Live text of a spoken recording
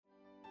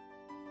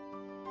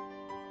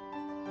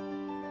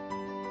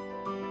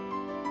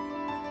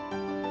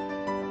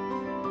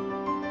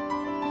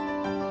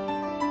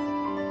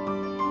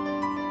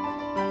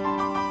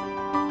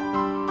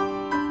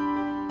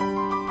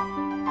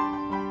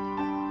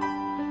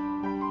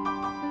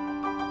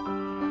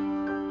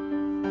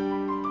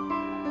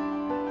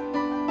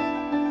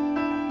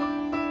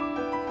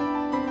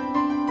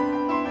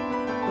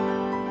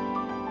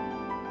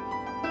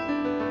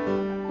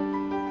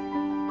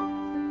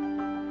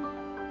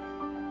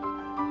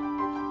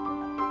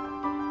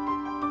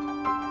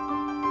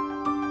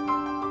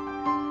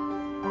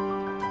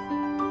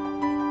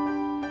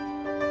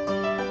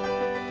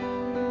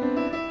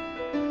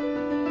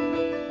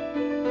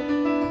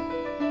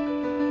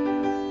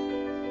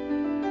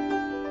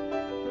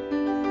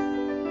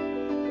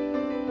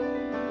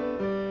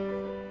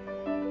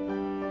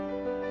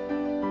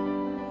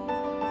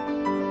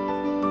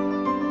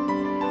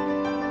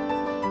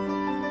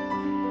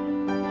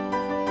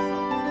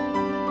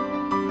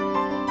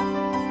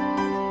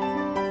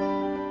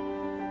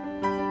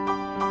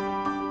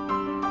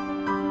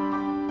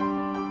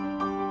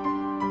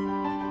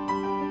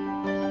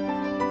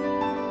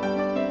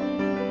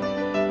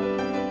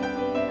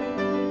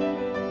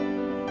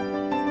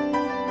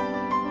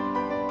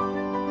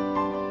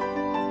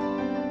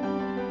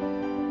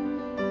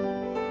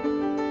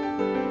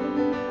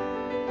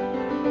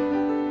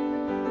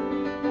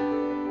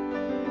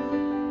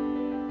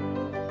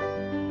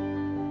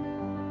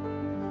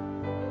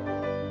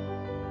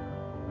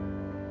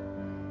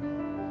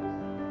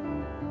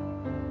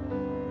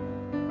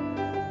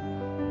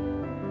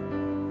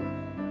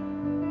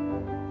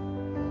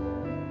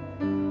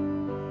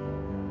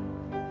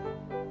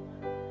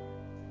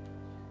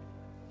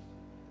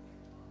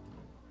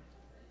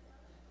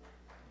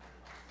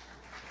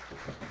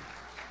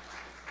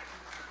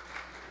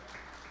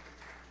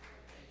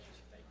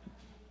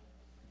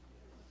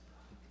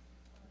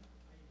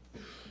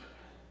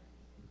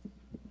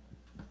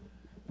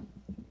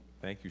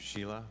Thank you,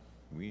 Sheila.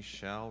 We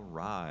shall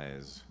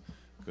rise.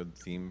 Good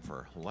theme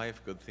for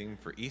life, good theme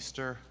for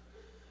Easter.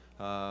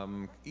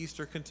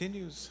 Easter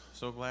continues.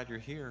 So glad you're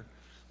here.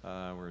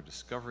 We're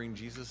discovering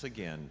Jesus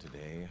again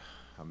today.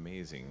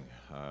 Amazing.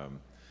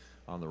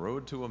 On the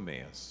road to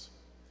Emmaus.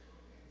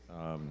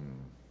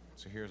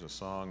 So here's a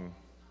song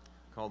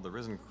called The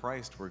Risen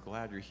Christ. We're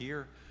glad you're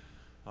here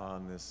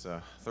on this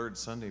third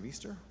Sunday of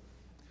Easter.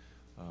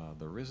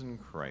 The Risen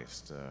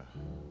Christ.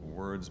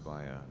 Words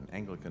by an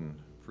Anglican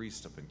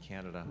priest up in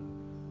Canada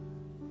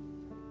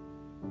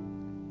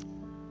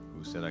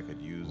who said I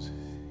could use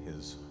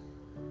his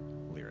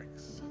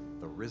lyrics.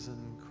 The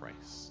Risen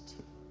Christ.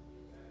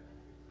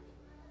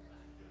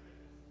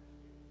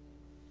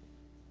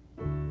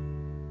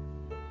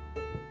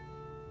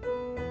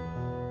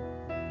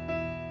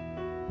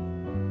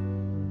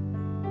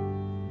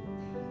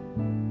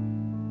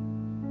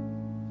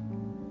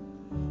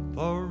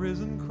 The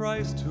risen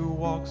Christ who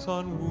walks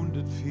on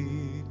wounded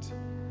feet,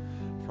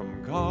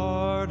 from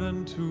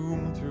garden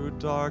tomb through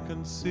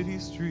darkened city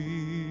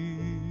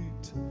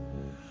street,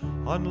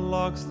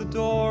 unlocks the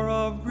door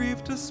of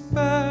grief,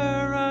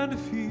 despair, and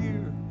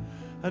fear,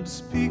 and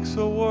speaks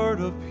a word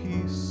of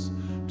peace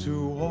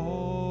to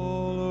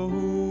all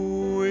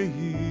who hear.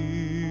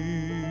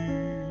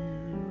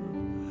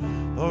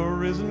 The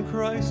risen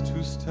Christ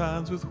who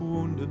stands with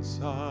wounded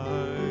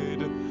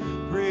side,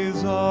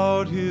 breathes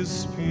out his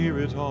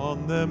spirit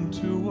on them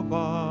to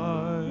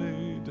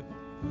abide,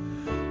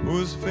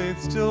 whose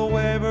faith still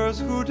wavers,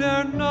 who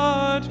dare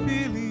not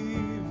believe.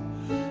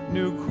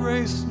 New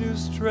grace, new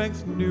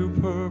strength, new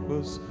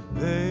purpose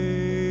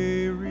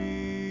they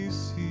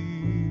receive.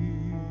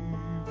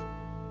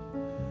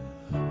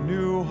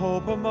 New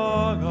hope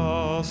among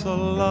us,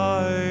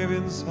 alive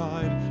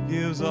inside,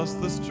 gives us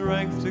the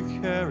strength to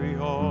carry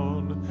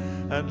on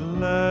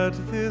and let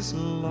this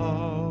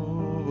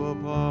love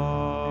abide.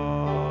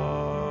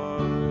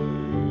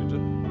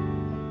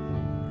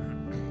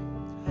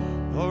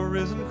 The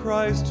risen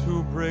Christ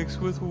who breaks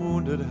with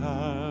wounded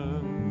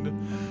hand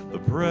the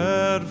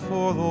bread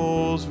for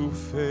those who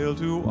fail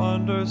to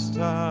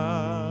understand,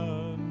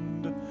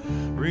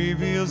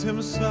 reveals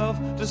himself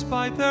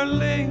despite their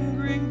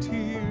lingering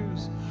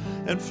tears,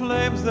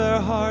 inflames their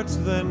hearts,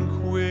 then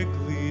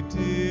quickly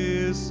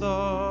disappears.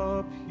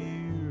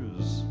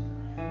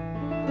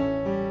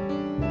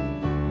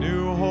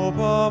 New hope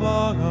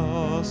among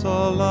us,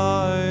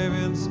 alive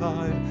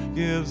inside,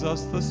 gives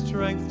us the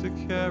strength to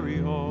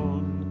carry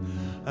on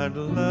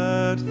and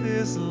let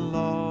this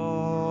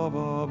love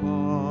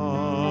abide.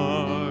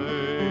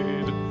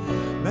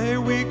 May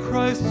we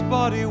Christ's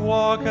body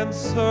walk and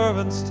serve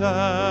and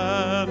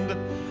stand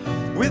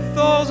with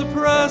those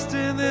oppressed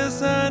in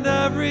this and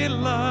every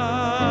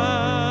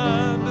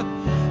land,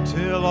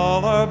 till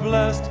all are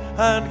blessed,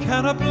 and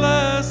can a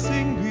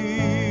blessing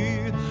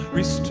be,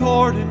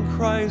 restored in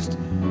Christ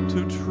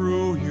to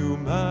true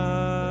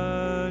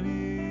humanity.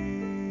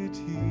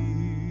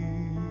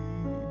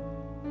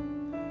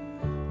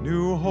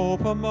 New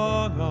hope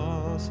among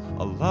us,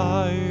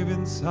 alive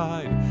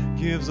inside,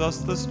 gives us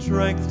the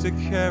strength to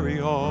carry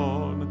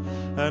on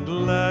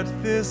and let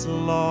this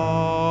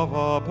love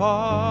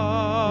abide.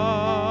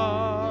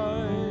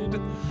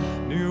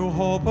 New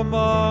hope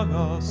among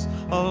us,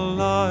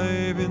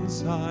 alive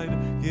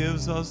inside,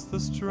 gives us the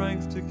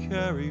strength to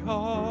carry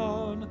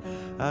on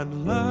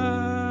and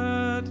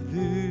let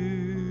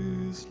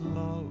this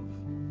love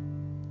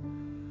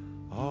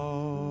abide.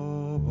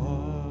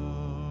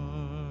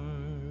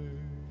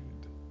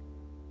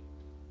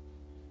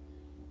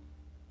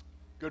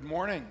 Good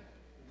morning.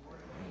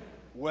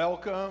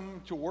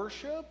 Welcome to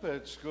worship.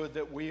 It's good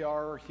that we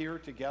are here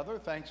together.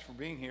 Thanks for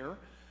being here.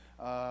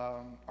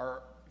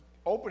 Our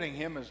opening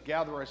hymn is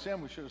Gather Us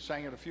In. We should have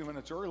sang it a few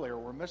minutes earlier.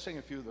 We're missing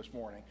a few this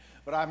morning.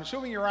 But I'm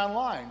assuming you're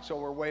online, so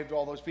we're waved to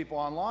all those people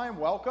online.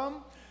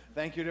 Welcome.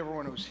 Thank you to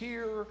everyone who's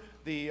here.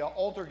 The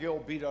altar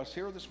guild beat us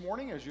here this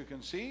morning. As you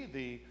can see,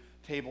 the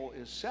table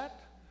is set,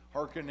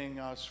 hearkening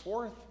us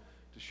forth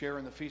to share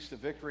in the feast of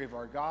victory of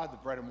our God, the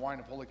bread and wine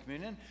of Holy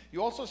Communion.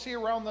 You also see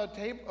around the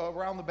table,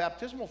 around the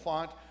baptismal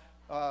font,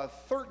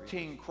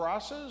 13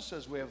 crosses,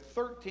 as we have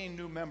 13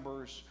 new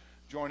members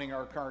joining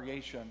our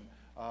congregation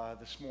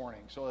this morning.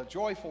 So a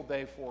joyful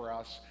day for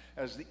us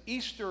as the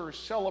Easter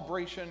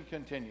celebration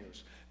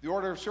continues. The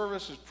order of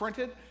service is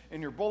printed in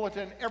your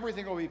bulletin.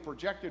 Everything will be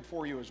projected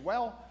for you as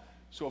well.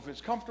 So if it's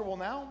comfortable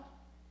now,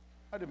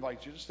 I'd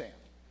invite you to stand.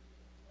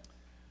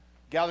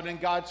 Gathered in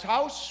God's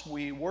house,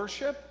 we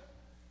worship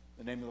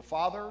in the name of the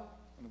Father,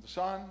 and of the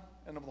Son,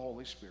 and of the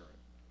Holy Spirit.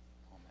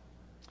 Amen.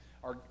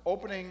 Our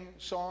opening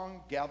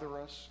song, Gather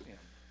Us In.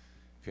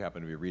 If you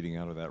happen to be reading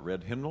out of that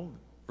red hymnal,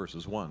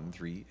 verses 1,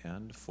 3,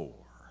 and 4.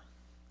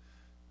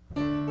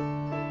 Here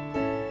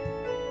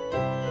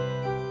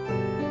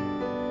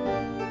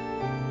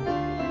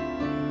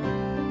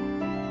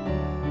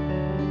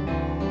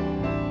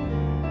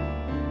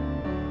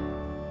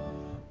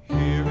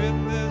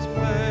in this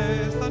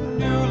place, the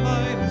new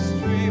light is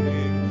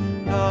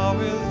streaming. Now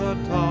is the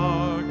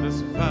darkness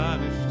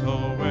vanished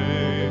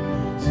away.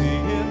 See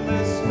in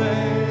this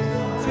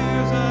space,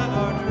 fears and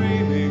our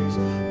dreams.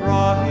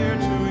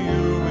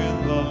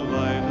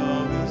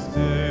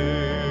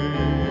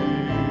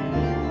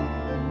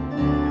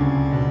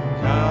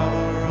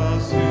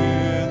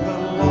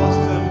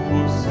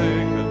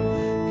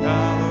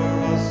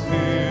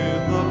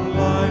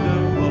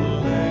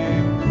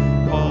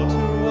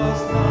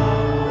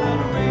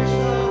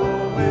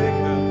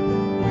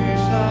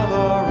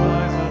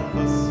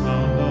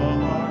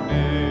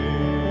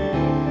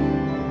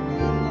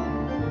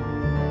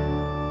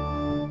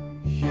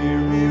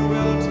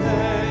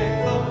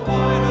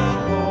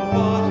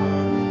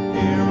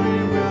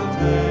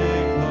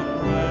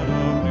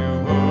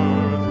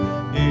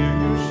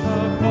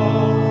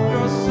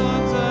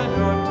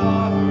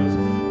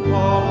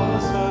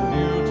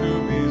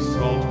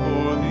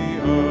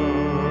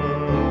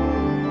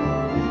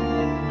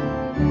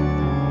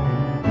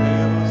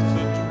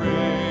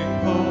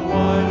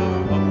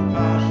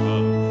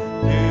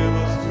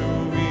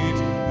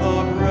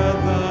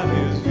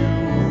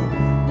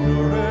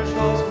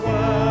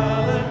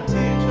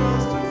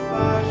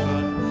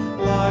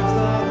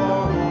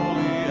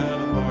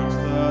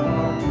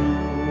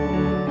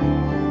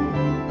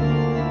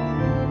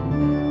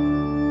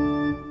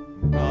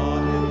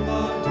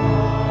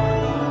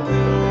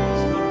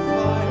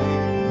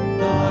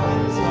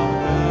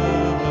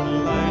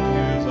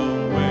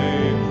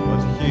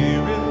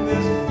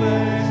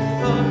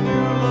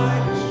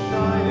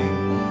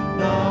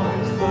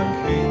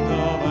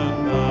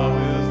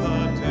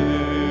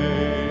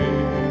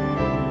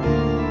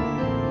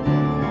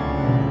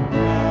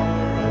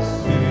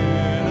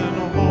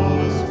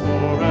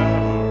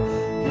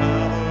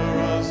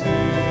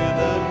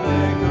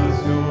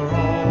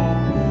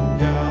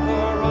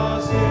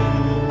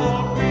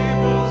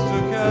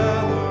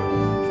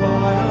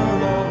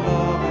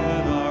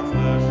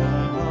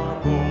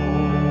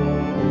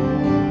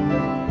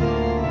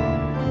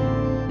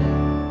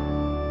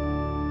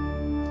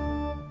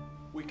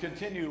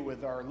 continue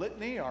with our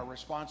litany, our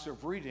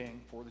responsive reading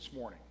for this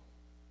morning.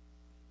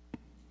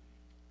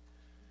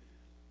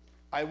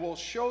 I will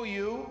show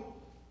you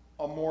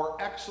a more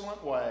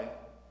excellent way.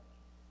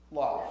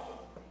 Love.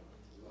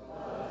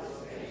 Love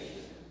is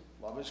patient.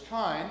 Love is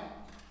kind.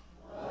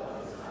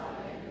 Love is not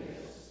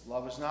envious.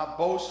 Love is not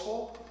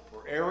boastful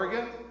or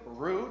arrogant or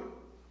rude.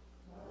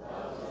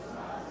 Love does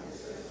not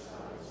insist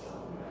on its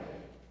own way.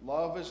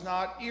 Love is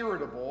not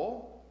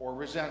irritable or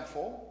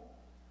resentful.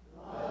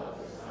 Love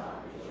does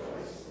not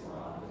rejoice in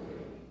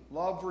wrongdoing.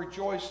 Love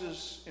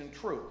rejoices in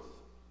truth.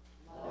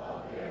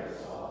 Love bears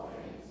all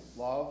things.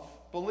 Love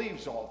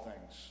believes all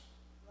things.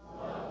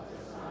 Love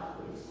does not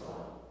lose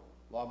hope.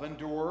 Love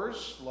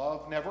endures.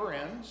 Love never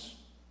ends.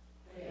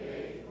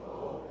 Faith,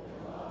 hope,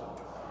 and love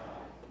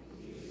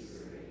are these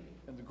three.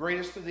 And the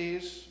greatest of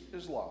these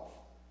is love.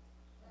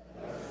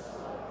 Let us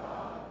love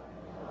God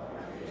and love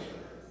our neighbor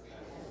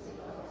as we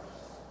love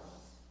ourselves.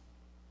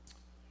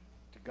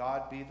 To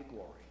God be the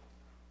glory.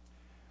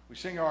 We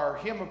sing our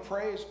hymn of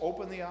praise,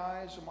 Open the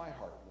Eyes of My Heart,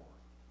 Lord.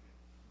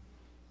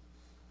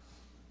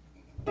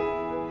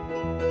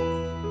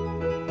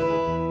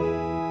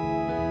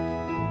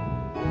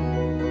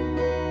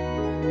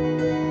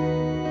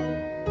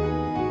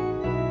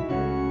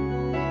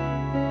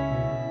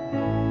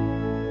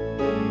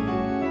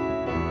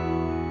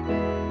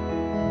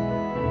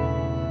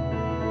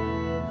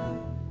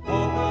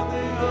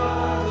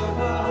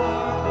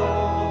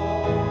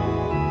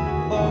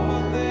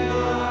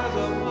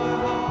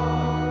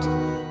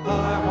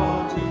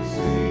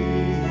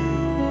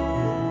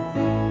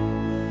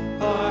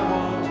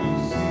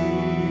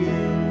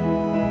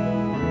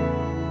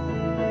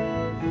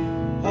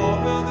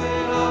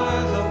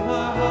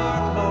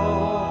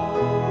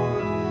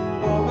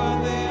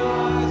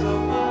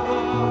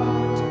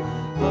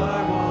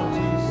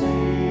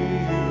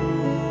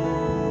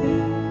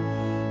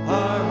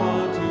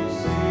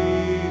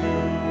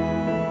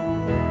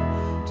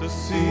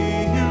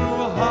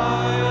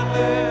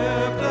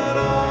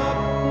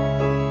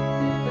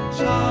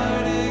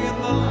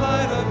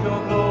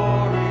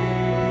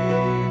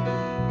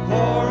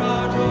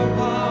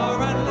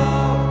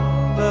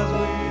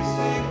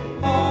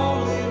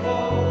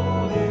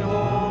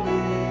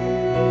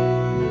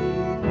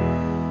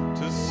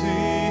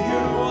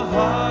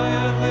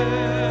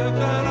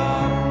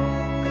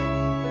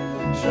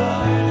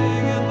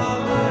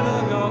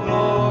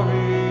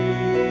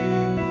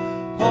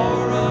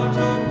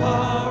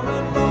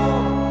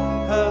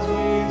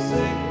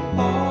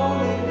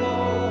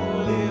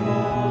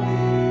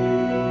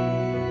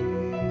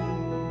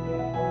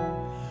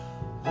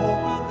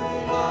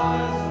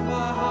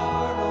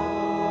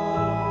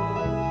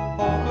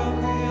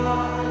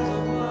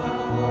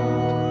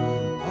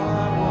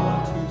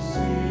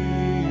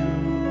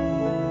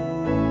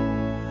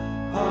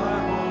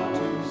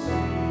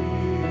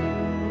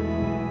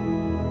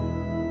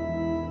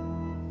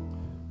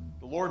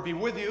 Be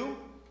with you.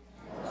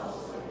 And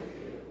also with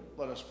you.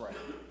 Let us pray.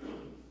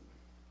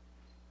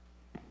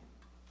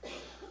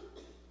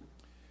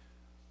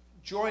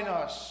 Join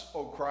us,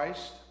 O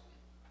Christ,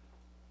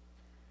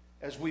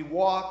 as we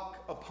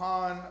walk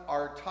upon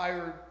our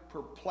tired,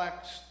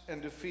 perplexed,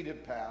 and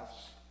defeated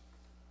paths.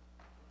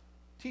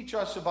 Teach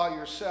us about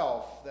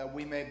yourself that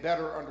we may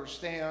better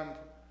understand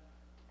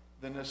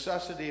the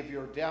necessity of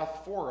your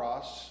death for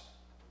us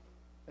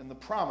and the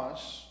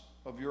promise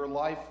of your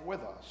life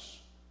with us.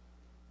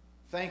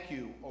 Thank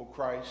you, O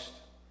Christ,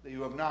 that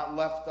you have not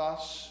left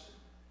us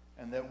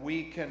and that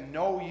we can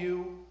know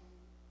you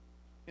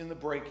in the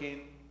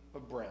breaking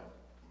of bread.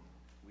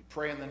 We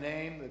pray in the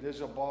name that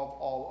is above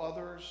all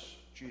others,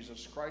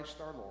 Jesus Christ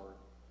our Lord.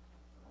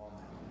 Amen.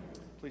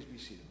 Please be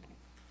seated.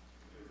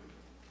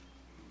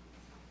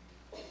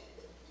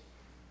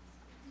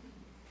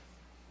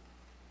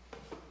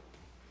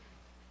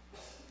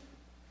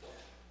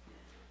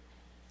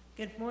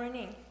 Good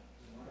morning.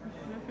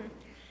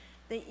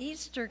 The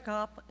Easter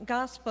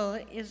Gospel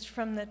is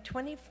from the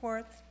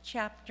 24th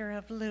chapter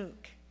of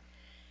Luke.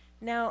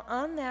 Now,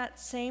 on that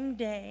same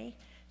day,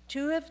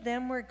 two of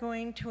them were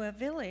going to a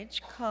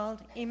village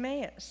called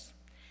Emmaus,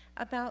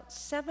 about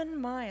 7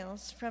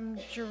 miles from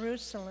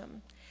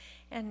Jerusalem,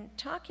 and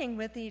talking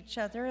with each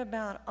other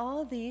about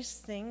all these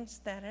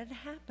things that had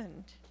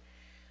happened.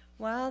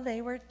 While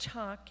they were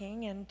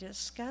talking and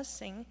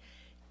discussing,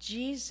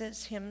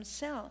 Jesus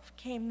himself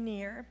came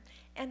near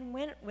and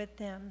went with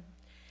them.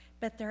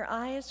 But their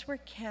eyes were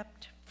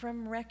kept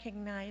from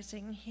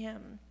recognizing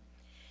him.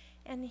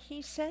 And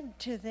he said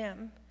to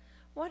them,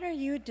 "What are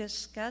you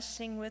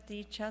discussing with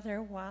each other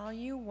while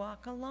you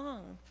walk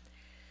along?"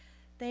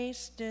 They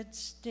stood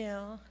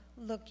still,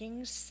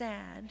 looking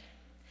sad.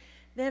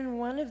 Then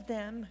one of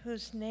them,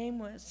 whose name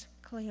was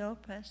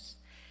Cleopas,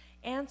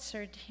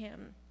 answered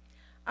him,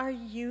 "Are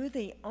you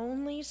the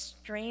only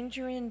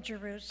stranger in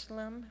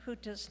Jerusalem who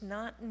does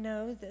not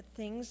know the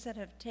things that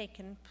have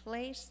taken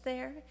place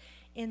there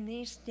in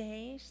these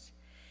days?"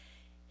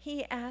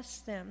 He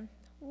asked them,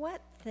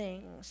 "What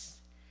things?"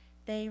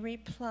 They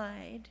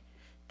replied,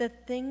 "The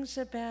things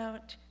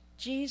about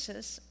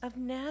Jesus of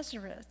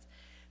Nazareth,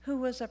 who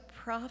was a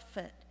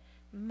prophet,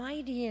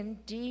 mighty in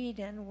deed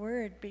and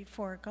word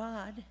before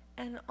God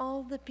and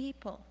all the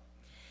people,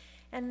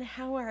 and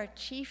how our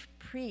chief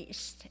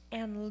priests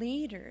and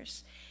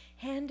leaders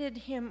handed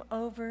him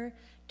over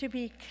to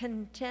be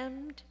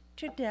condemned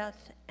to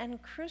death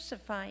and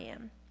crucify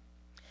him.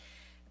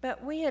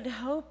 But we had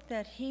hoped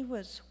that he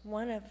was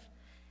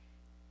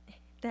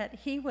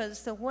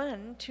the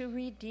one to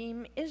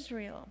redeem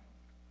Israel.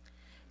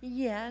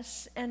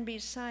 Yes, and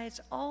besides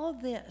all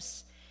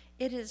this,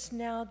 it is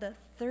now the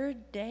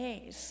 3rd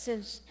day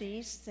since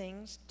these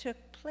things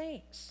took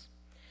place.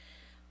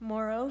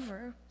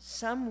 Moreover,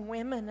 some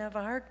women of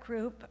our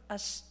group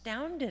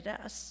astounded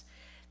us.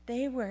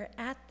 They were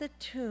at the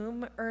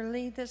tomb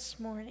early this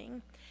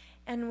morning,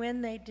 and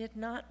when they did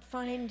not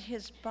find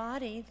his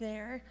body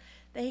there,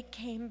 they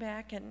came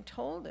back and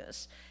told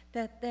us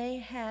that they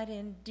had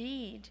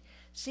indeed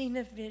seen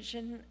a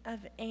vision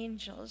of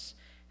angels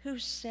who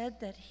said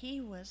that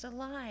he was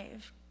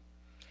alive.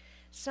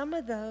 Some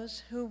of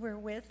those who were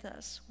with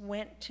us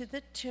went to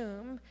the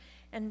tomb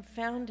and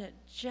found it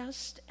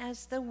just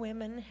as the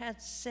women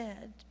had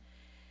said,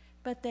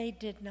 but they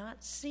did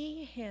not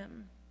see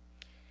him.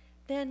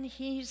 Then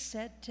he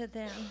said to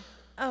them,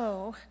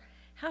 "Oh,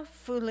 how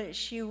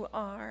foolish you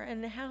are,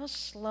 and how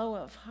slow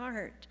of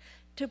heart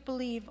to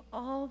believe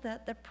all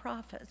that the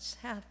prophets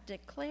have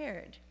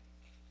declared.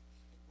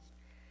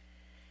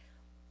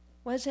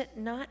 Was it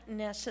not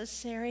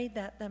necessary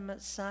that the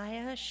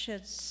Messiah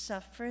should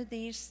suffer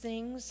these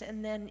things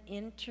and then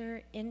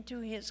enter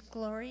into his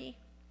glory?"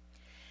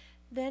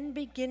 Then,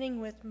 beginning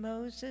with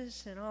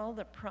Moses and all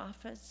the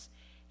prophets,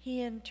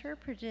 he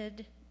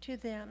interpreted to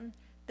them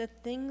the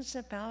things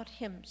about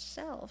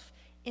himself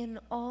in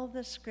all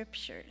the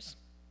scriptures.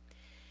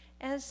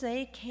 As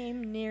they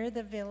came near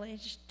the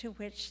village to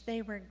which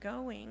they were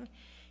going,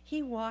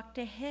 he walked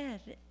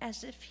ahead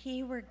as if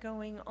he were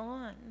going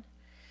on.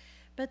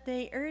 But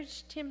they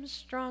urged him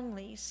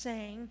strongly,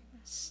 saying,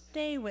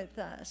 "Stay with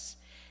us,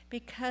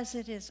 because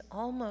it is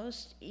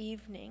almost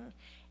evening,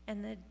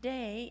 and the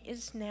day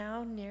is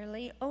now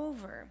nearly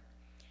over."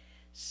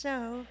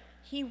 So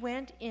he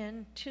went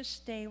in to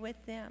stay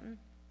with them.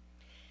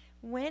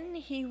 When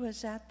he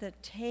was at the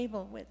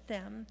table with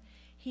them,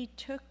 he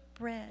took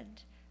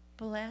bread,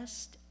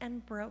 blessed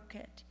and broke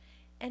it,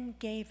 and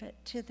gave it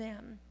to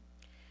them.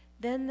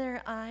 Then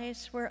their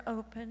eyes were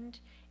opened,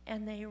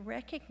 and they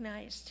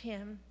recognized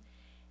him,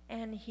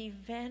 and he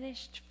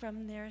vanished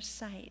from their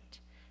sight.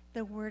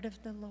 The word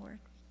of the Lord.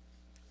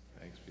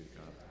 Thanks be to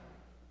God.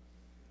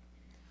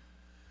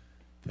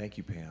 Thank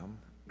you, Pam.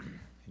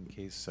 In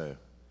case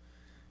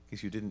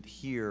you didn't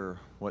hear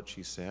what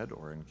she said,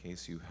 or in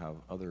case you have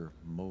other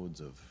modes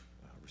of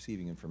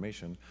receiving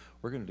information,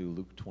 we're going to do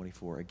Luke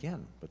 24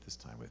 again, but this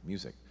time with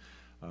music.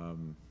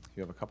 You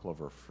have a couple of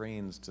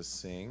refrains to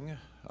sing,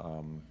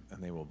 and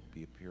they will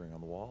be appearing on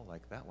the wall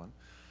like that one.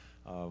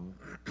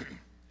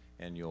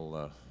 And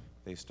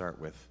they start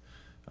with,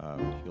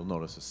 you'll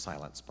notice a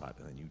silent spot,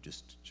 and then you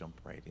just jump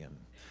right in.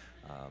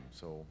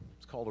 So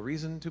it's called A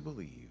Reason to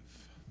Believe.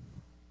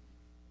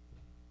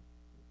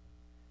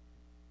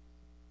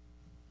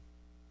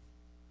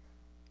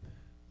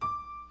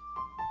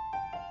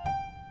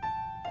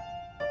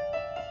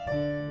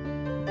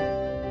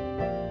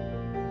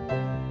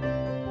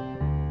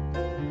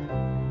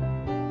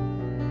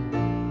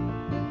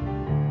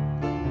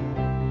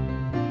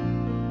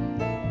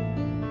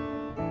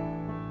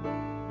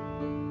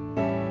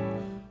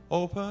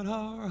 Open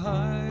our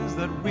eyes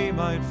that we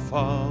might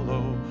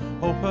follow.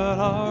 Open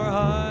our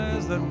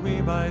eyes that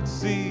we might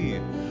see.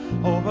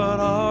 Open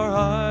our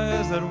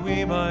eyes that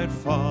we might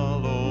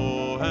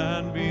follow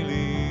and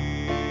believe.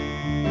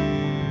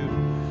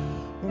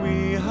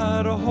 We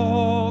had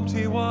hoped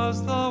he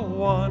was the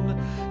one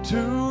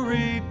to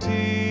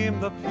redeem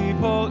the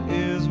people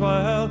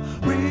Israel.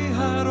 We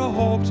had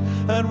hoped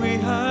and we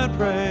had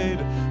prayed,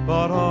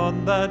 but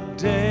on that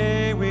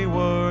day we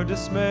were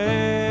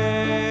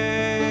dismayed.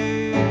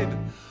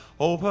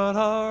 Open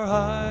our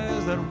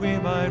eyes that we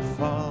might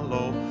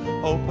follow.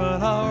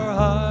 Open our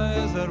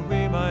eyes that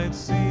we might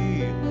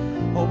see.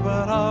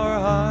 Open our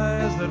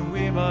eyes that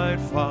we might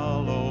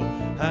follow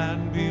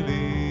and believe.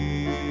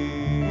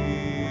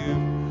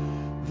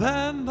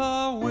 Then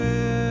the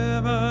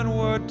women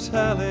were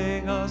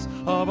telling us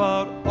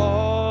about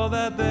all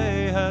that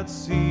they had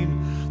seen.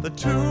 The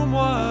tomb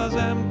was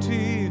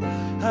empty,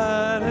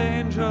 and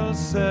angels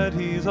said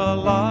he's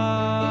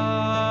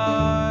alive.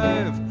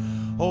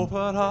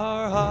 Open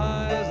our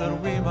eyes that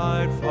we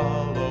might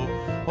follow.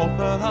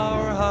 Open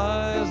our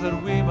eyes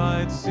that we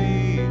might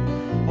see.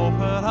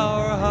 Open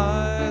our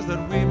eyes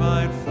that we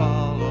might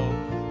follow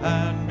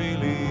and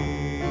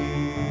believe.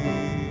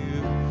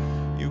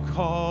 You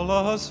call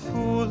us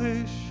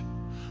foolish,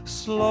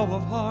 slow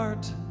of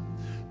heart.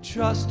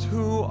 Just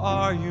who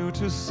are you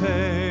to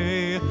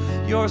say?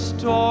 Your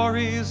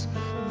stories,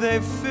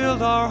 they've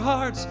filled our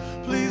hearts.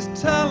 Please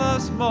tell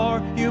us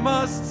more, you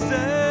must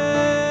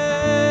say.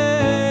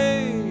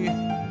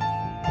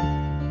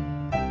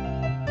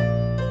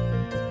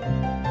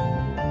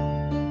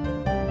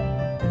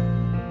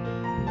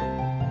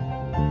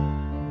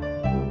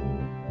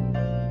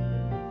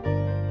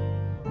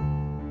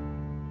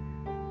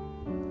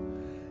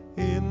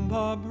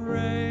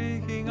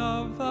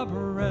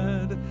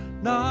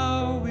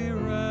 now we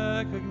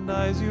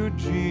recognize you,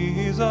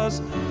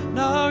 Jesus.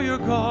 Now you're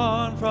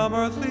gone from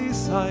earthly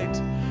sight,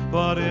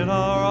 but in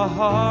our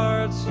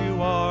hearts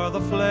you are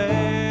the flame.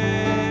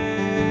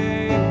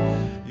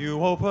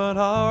 You open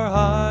our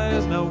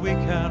eyes, now we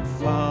can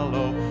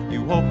follow.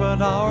 You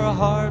open our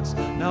hearts,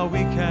 now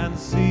we can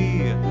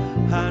see.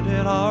 And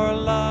in our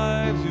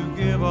lives you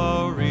give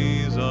a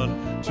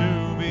reason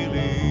to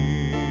believe.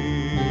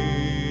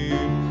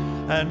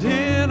 And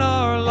in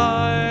our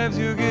lives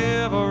you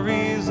give a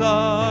reason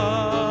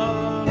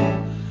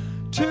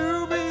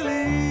to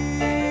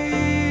believe.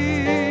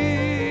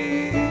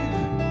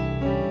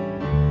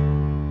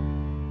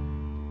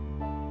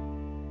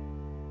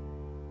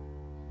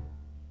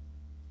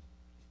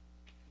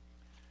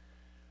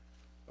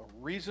 A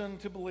reason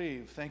to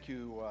believe. Thank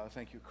you,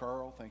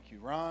 Karl. Thank you,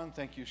 Ron.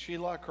 Thank you,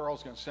 Sheila.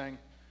 Karl's going to sing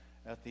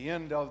at the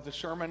end of the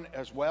sermon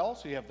as well,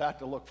 so you have that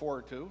to look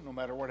forward to, no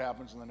matter what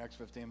happens in the next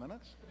 15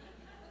 minutes.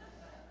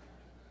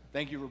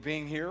 Thank you for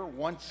being here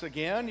once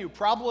again. You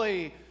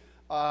probably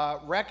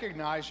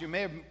you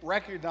may have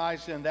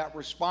recognized in that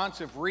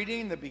responsive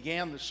reading that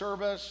began the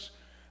service,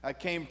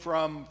 came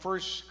from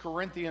 1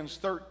 Corinthians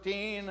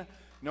 13,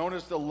 known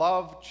as the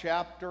love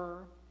chapter.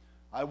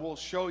 I will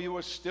show you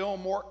a still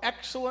more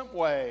excellent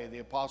way, the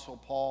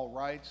Apostle Paul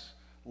writes,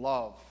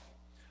 love.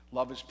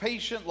 Love is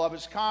patient, love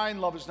is kind,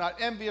 love is not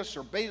envious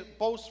or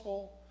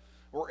boastful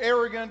or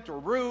arrogant or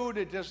rude.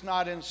 It does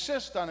not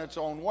insist on its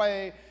own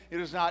way.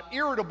 It is not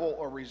irritable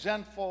or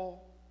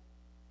resentful.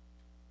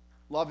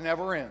 Love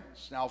never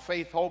ends. Now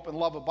faith, hope, and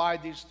love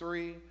abide, these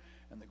three,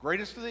 and the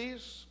greatest of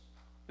these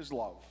is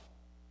love.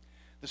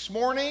 This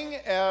morning,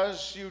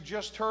 as you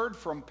just heard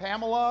from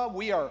Pamela,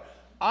 we are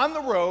on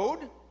the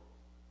road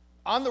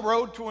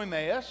to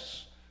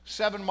Emmaus,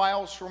 7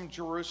 miles from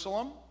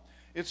Jerusalem.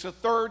 It's the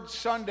third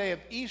Sunday of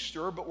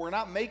Easter, but we're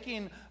not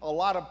making a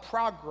lot of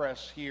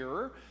progress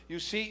here. You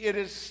see, it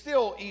is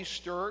still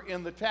Easter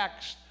in the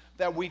text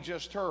that we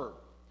just heard.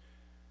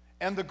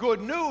 And the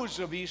good news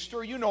of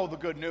Easter, you know the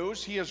good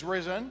news, he is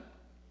risen.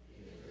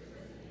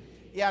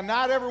 Yeah,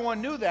 not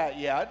everyone knew that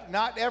yet.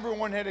 Not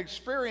everyone had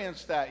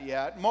experienced that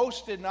yet.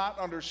 Most did not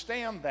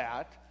understand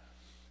that.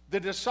 The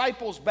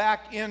disciples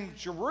back in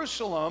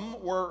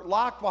Jerusalem were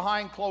locked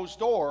behind closed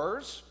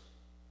doors,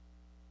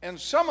 and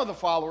some of the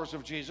followers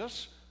of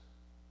Jesus,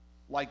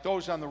 like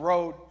those on the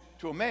road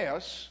to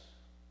Emmaus,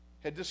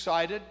 had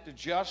decided to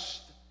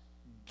just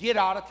get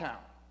out of town.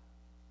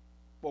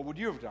 What would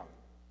you have done?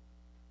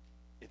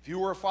 If you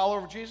were a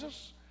follower of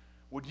Jesus,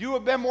 would you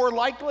have been more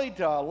likely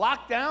to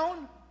lock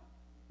down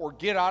or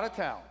get out of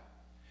town?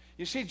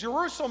 You see,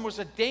 Jerusalem was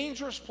a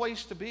dangerous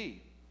place to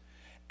be.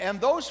 And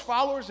those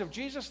followers of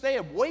Jesus, they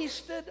had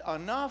wasted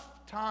enough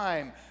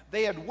time.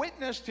 They had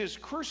witnessed his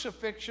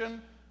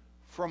crucifixion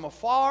from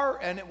afar,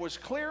 and it was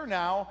clear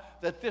now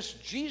that this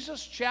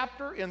Jesus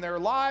chapter in their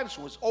lives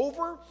was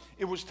over.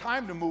 It was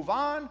time to move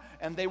on,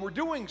 and they were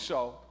doing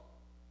so.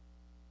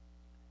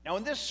 Now,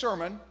 in this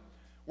sermon,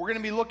 we're going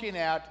to be looking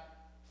at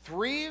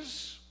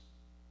 3s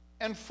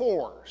and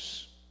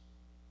 4s.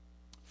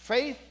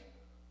 Faith,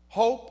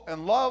 hope,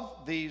 and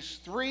love,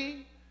 these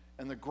three,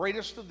 and the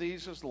greatest of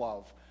these is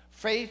love.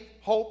 Faith,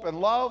 hope,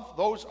 and love,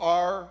 those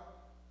are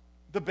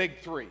the big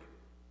three.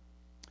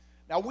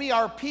 Now, we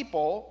are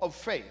people of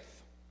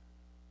faith.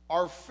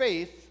 Our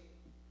faith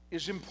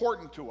is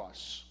important to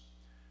us.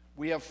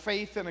 We have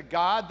faith in a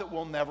God that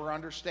we'll never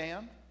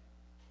understand.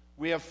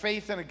 We have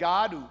faith in a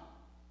God who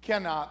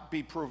cannot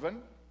be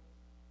proven.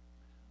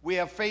 We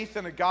have faith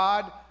in a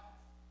God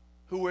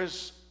who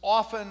is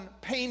often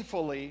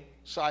painfully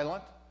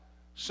silent,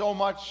 so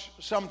much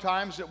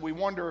sometimes that we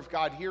wonder if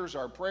God hears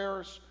our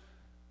prayers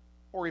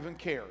or even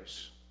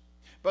cares.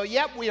 But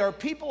yet we are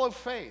people of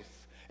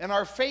faith, and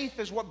our faith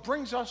is what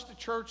brings us to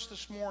church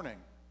this morning.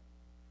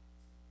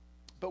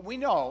 But we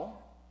know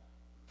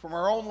from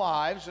our own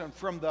lives and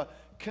from the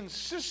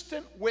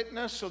consistent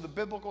witness of the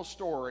biblical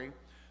story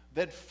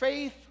that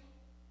faith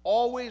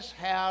always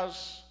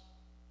has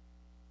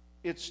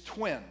its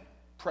twin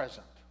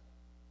present.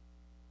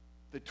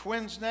 The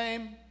twin's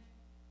name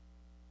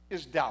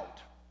is doubt.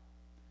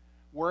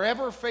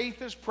 Wherever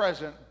faith is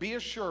present, be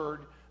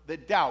assured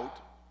that doubt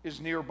is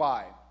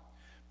nearby.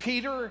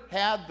 Peter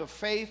had the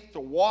faith to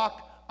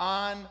walk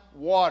on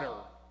water,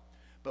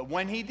 but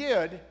when he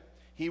did,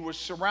 he was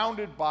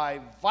surrounded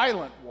by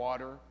violent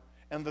water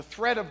and the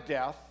threat of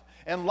death,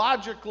 and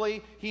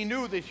logically, he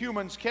knew that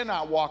humans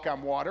cannot walk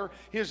on water.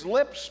 His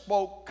lips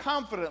spoke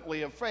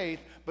confidently of faith,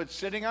 but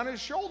sitting on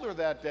his shoulder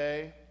that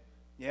day,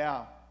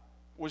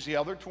 was the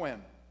other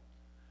twin,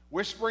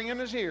 whispering in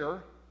his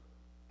ear,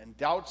 and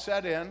doubt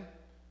set in,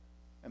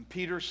 and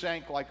Peter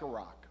sank like a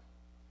rock.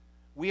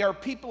 We are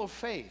people of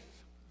faith,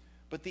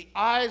 but the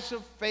eyes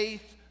of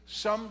faith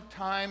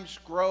sometimes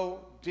grow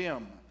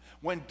dim.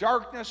 When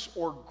darkness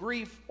or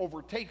grief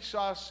overtakes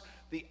us,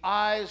 the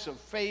eyes of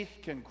faith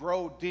can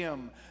grow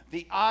dim.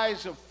 The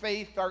eyes of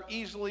faith are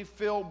easily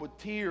filled with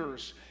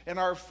tears. And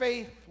our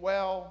faith,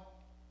 well,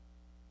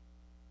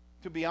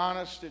 to be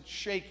honest, it's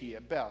shaky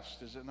at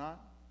best, is it not?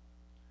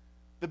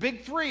 The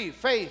big three: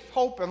 faith,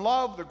 hope, and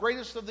love. The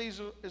greatest of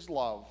these is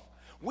love.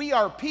 We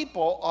are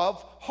people of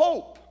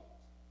hope.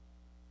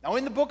 Now,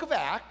 in the book of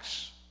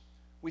Acts,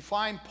 we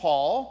find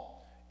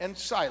Paul and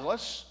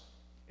Silas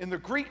in the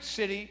Greek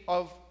city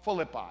of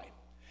Philippi.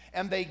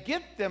 And they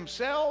get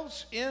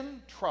themselves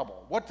in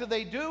trouble. What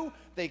do?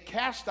 They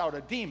cast out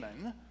a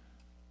demon,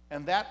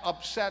 and that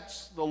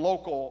upsets the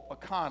local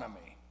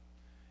economy.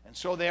 And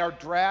so they are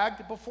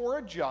dragged before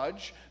a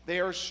judge. They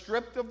are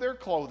stripped of their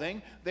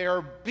clothing. They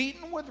are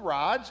beaten with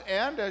rods,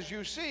 and as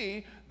you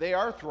see, they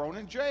are thrown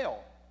in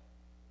jail.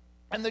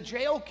 And the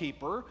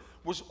jailkeeper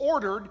was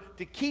ordered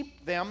to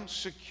keep them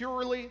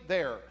securely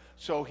there.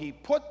 So he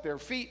put their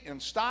feet in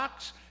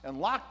stocks and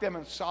locked them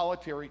in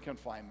solitary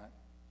confinement.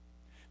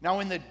 Now,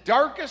 in the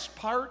darkest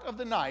part of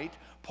the night,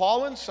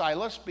 Paul and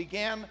Silas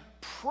began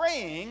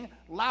praying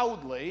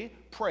loudly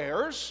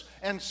prayers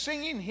and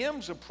singing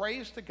hymns of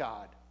praise to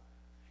God.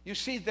 You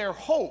see, their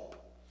hope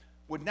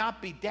would not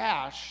be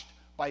dashed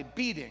by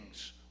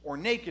beatings or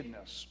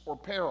nakedness or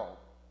peril.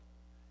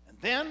 And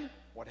then,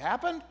 what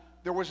happened?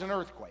 There was an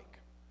earthquake,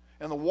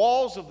 and the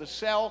walls of the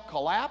cell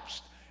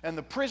collapsed, and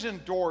the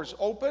prison doors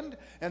opened,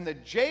 and the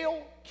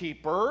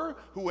jailkeeper,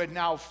 who had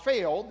now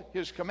failed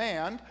his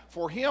command,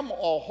 for him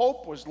all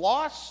hope was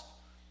lost.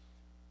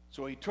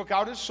 So he took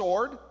out his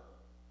sword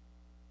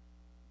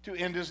to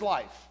end his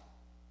life.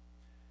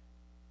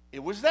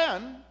 It was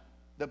then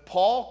that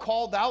Paul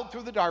called out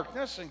through the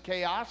darkness and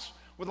chaos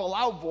with a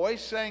loud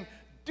voice, saying,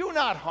 "Do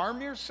not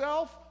harm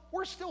yourself.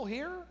 We're still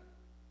here.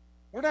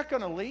 We're not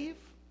going to leave."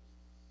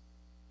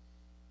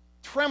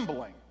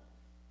 Trembling,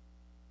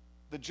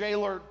 the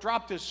jailer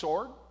dropped his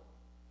sword.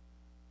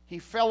 He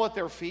fell at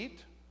their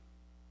feet,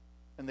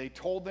 and they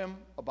told them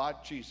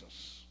about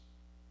Jesus.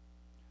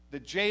 The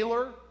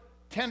jailer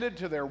tended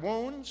to their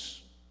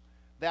wounds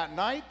that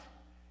night,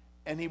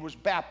 and he was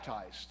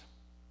baptized,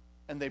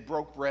 and they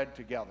broke bread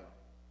together.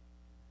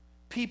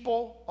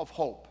 People of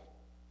hope.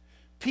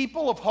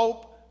 People of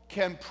hope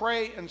can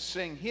pray and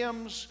sing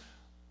hymns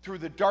through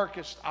the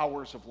darkest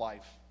hours of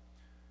life.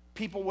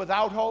 People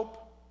without hope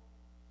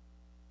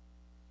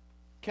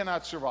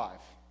cannot survive.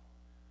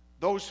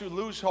 Those who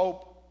lose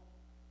hope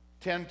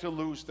tend to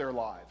lose their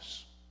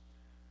lives.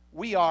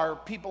 We are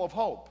people of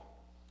hope.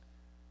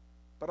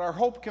 But our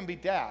hope can be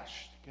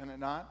dashed, can it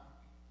not?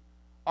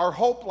 Our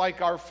hope,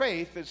 like our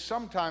faith, is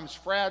sometimes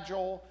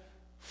fragile,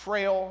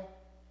 frail,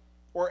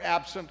 or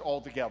absent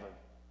altogether.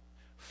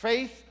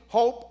 Faith,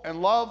 hope,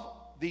 and love,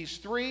 these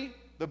three,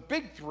 the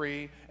big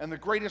three, and the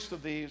greatest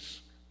of these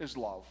is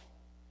love.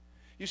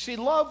 You see,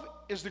 love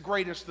is the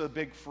greatest of the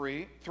big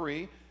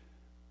three.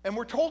 And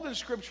we're told in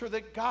Scripture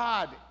that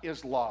God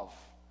is love.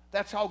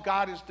 That's how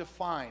God is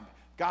defined.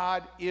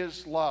 God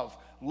is love.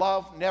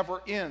 Love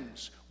never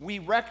ends. We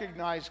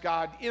recognize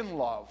God in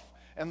love,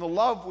 and the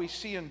love we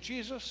see in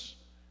Jesus,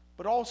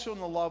 but also in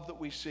the love that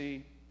we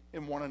see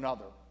in one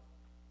another.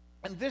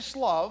 And this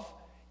love,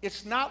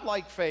 it's not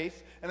like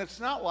faith, and it's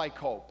not like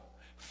hope.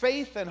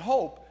 Faith and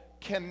hope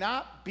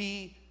cannot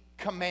be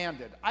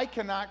commanded. I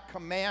cannot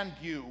command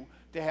you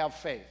to have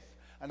faith,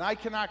 and I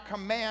cannot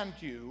command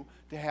you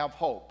to have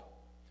hope.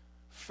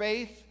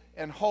 Faith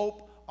and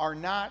hope are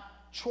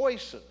not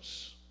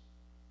choices.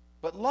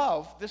 But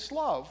love, this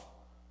love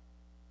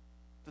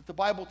that the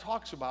Bible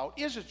talks about,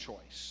 is a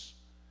choice.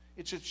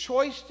 It's a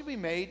choice to be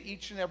made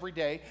each and every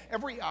day,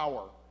 every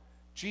hour.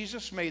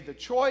 Jesus made the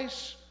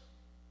choice,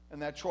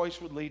 and that choice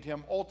would lead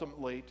him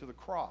ultimately to the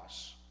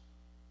cross.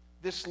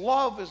 This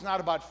love is not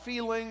about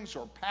feelings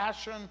or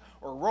passion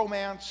or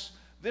romance.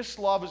 This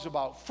love is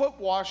about foot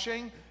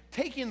washing,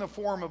 taking the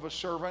form of a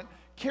servant,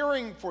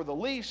 caring for the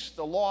least,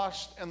 the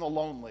lost, and the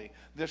lonely.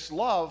 This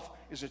love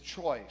is a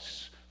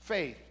choice.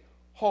 Faith,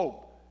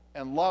 hope,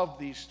 and love,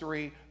 these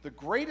three. The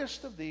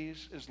greatest of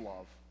these is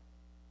love.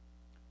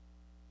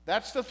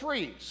 That's the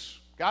threes.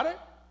 Got it?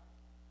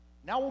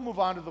 Now we'll move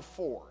on to the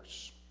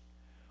fours.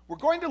 We're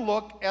going to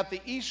look at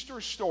the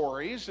Easter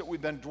stories that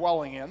we've been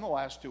dwelling in the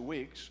last 2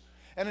 weeks.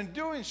 And in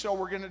doing so,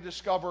 we're going to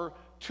discover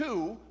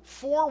 2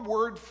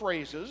 four-word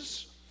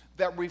phrases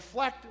that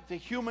reflect the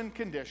human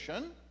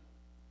condition.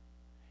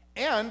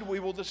 And we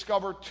will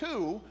discover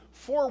 2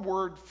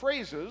 four-word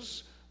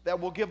phrases that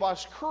will give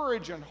us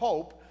courage and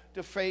hope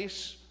to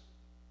face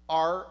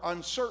our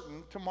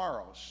uncertain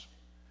tomorrows.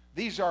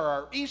 These are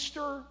our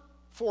Easter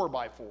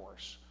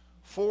 4x4s.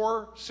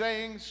 4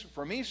 sayings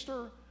from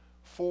Easter,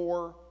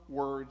 4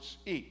 words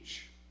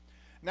each.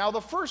 Now,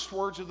 the first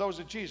words are those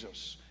of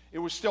Jesus. It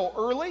was still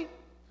early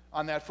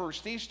on that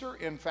first Easter.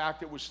 In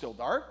fact, it was still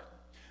dark.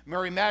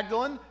 Mary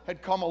Magdalene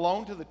had come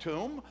alone to the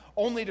tomb,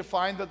 only to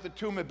find that the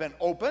tomb had been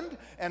opened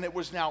and it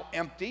was now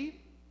empty.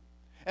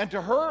 And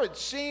to her, it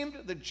seemed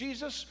that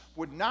Jesus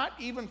would not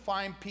even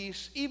find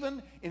peace,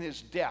 even in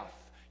his death.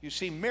 You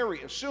see,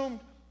 Mary assumed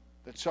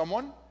that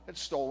someone had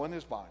stolen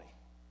his body.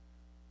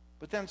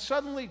 But then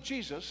suddenly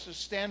Jesus is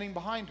standing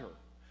behind her.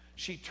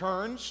 She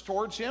turns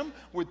towards him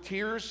with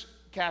tears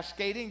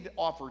cascading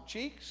off her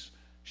cheeks.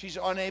 She's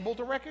unable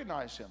to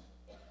recognize him.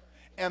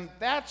 And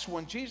that's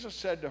when Jesus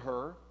said to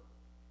her,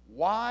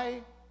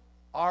 "Why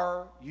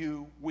are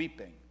you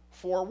weeping?"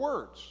 4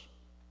 words.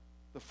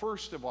 The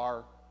first of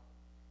our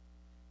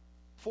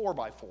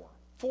 4x4.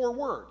 4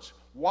 words.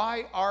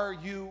 Why are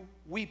you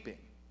weeping?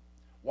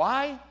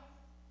 Why?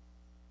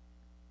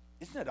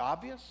 Isn't it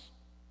obvious?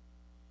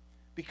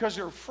 Because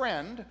her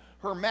friend,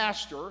 her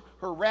master,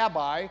 her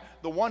rabbi,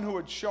 the one who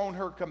had shown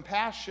her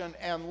compassion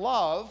and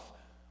love,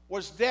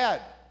 was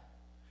dead.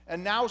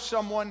 And now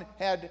someone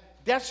had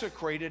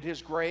desecrated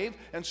his grave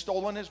and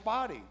stolen his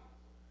body.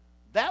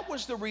 That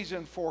was the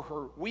reason for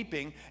her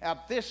weeping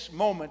at this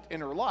moment in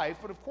her life.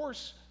 But of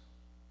course,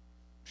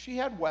 she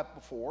had wept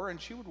before and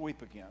she would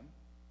weep again.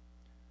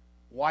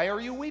 Why are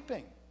you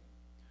weeping?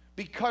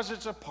 Because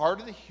it's a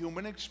part of the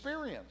human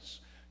experience.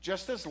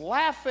 Just as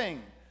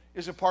laughing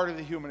is a part of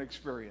the human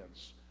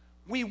experience.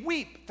 We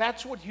weep.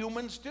 That's what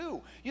humans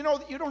do. You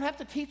know, you don't have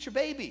to teach a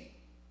baby.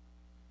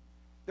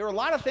 There are a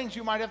lot of things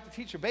you might have to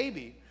teach a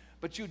baby,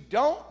 but you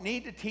don't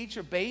need to teach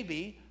a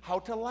baby how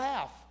to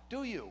laugh,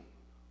 do you?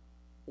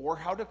 Or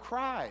how to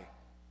cry.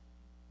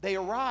 They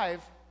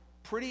arrive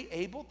pretty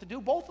able to do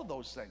both of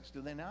those things,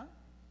 do they not?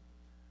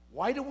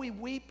 Why do we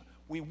weep?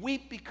 We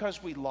weep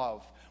because we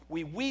love.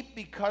 We weep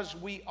because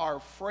we are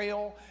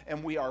frail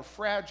and we are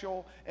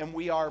fragile and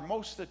we are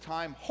most of the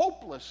time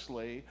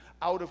hopelessly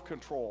out of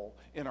control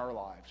in our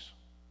lives.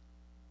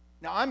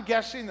 Now, I'm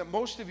guessing that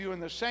most of you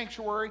in the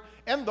sanctuary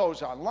and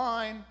those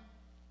online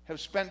have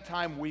spent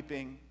time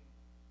weeping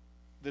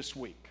this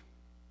week,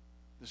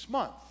 this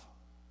month,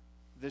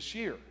 this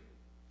year,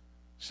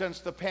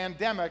 since the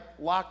pandemic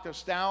locked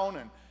us down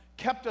and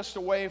kept us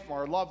away from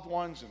our loved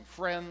ones and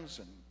friends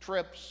and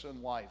trips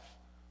and life.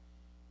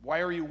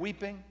 Why are you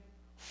weeping?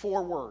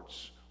 4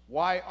 words.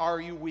 Why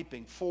are you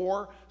weeping?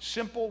 4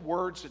 simple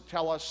words that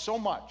tell us so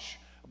much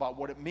about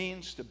what it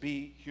means to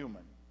be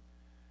human.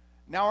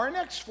 Now, our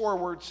next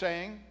 4-word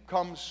saying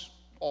comes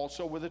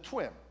also with a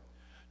twin.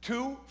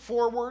 2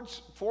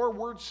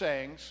 4-word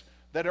sayings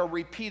that are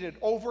repeated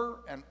over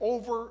and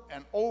over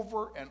and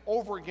over and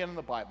over again in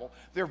the Bible.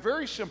 They're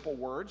very simple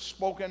words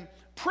spoken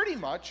pretty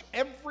much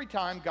every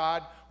time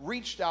God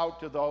reached out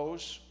to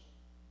those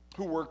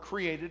who were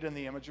created in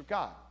the image of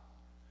God.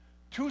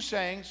 2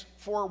 sayings,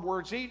 4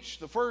 words each.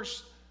 The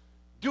first,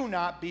 do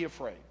not be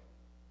afraid.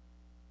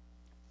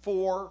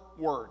 4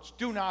 words,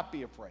 do not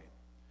be afraid.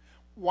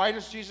 Why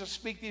does Jesus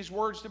speak these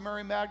words to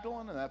Mary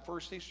Magdalene on that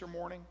first Easter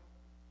morning?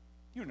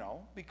 You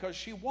know, because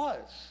she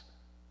was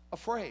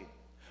afraid.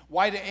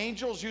 Why do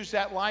angels use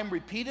that line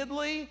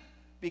repeatedly?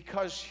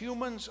 Because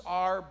humans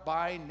are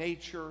by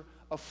nature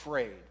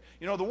afraid.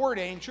 You know, the word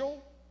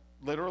angel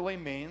literally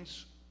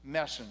means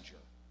messenger.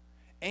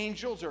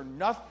 Angels are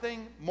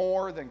nothing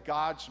more than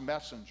God's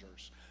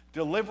messengers,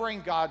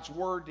 delivering God's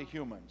word to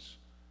humans.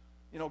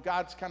 You know,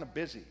 God's kind of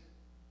busy.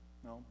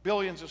 You know,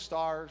 billions of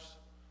stars,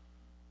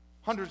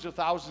 hundreds of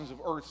thousands of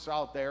earths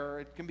out there.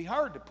 It can be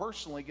hard to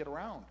personally get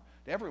around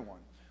to everyone.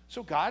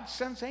 So God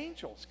sends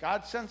angels.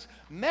 God sends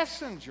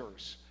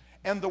messengers.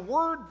 And the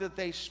word that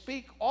they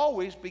speak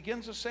always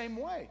begins the same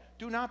way.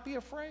 Do not be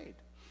afraid.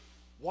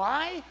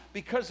 Why?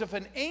 Because if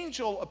an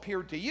angel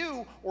appeared to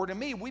you or to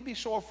me, we'd be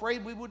so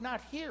afraid we would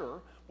not hear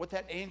what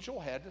that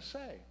angel had to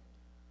say.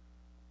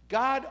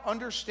 God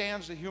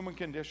understands the human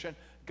condition.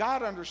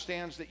 God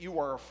understands that you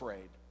are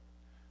afraid.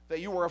 That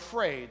you are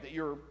afraid, that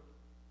you're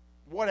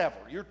whatever.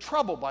 You're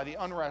troubled by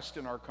the unrest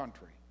in our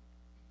country.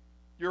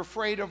 You're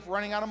afraid of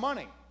running out of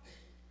money.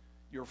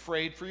 You're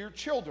afraid for your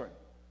children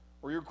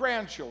or your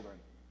grandchildren.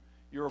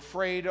 You're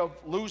afraid of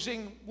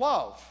losing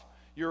love.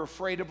 You're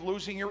afraid of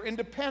losing your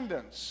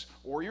independence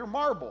or your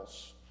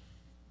marbles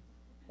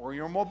or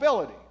your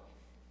mobility.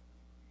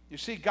 You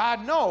see,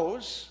 God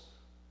knows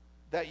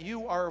that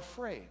you are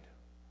afraid.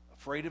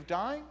 Afraid of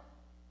dying,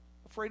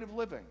 afraid of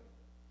living.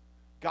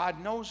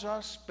 God knows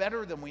us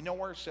better than we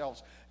know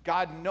ourselves.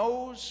 God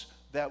knows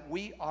that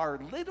we are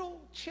little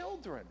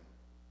children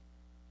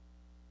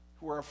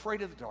who are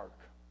afraid of the dark.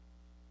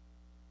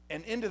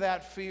 And into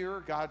that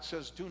fear, God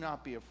says, do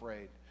not be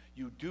afraid.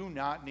 You do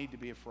not need to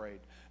be afraid.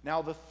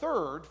 Now, the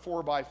third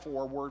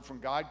 4x4 word from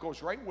God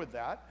goes right with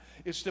that.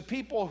 It's to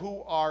people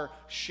who are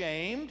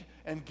shamed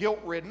and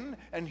guilt-ridden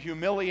and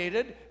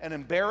humiliated and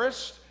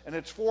embarrassed. And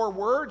it's 4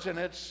 words, and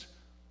it's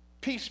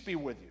peace be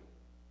with you.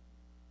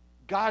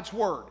 God's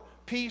word,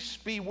 peace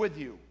be with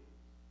you.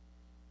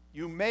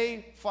 You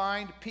may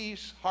find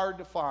peace hard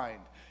to find.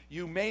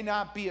 You may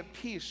not be at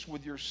peace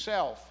with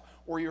yourself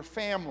or your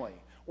family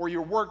or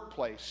your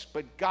workplace,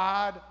 but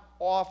God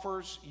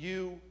offers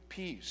you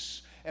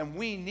peace. And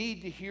we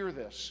need to hear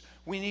this.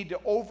 We need to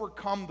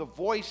overcome the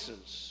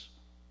voices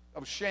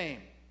of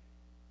shame.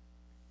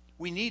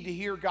 We need to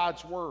hear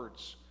God's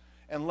words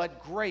and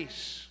let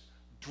grace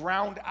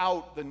drown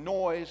out the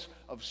noise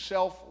of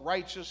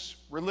self-righteous,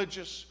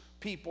 religious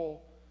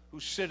people who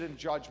sit in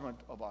judgment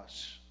of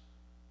us.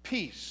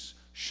 Peace,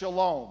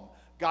 shalom.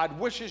 God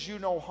wishes you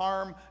no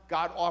harm.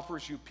 God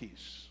offers you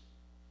peace.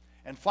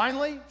 And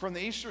finally, from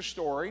the Easter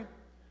story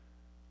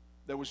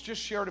that was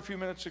just shared a few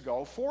minutes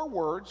ago, 4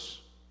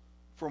 words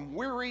from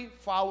weary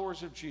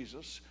followers of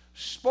Jesus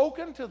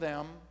spoken to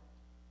them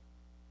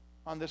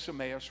on this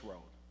Emmaus road.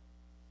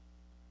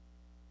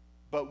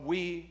 But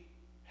we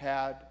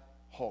had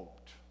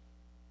hoped.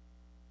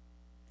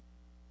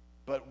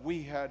 But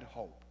we had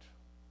hoped.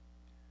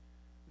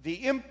 The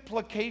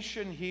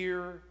implication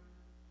here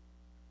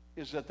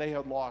is that they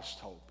had lost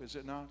hope, is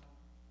it not?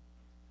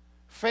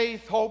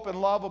 Faith, hope, and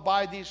love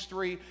abide these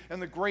three,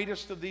 and the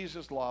greatest of these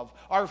is love.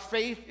 Our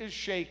faith is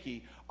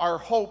shaky. Our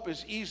hope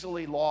is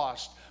easily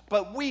lost.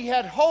 But we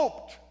had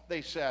hoped,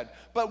 they said.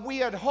 But we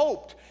had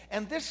hoped.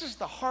 And this is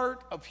the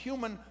heart of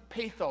human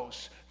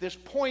pathos, this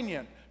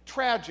poignant,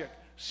 tragic,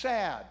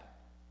 sad,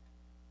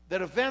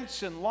 that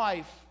events in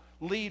life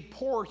lead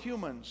poor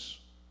humans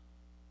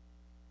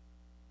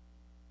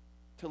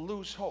to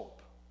lose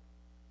hope.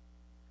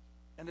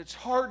 And it's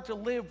hard to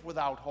live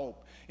without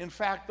hope. In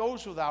fact,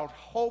 those without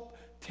hope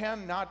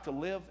tend not to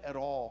live at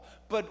all.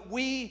 But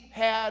we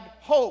had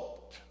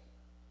hoped.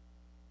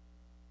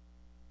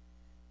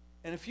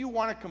 And if you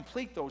want to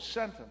complete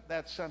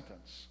that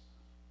sentence,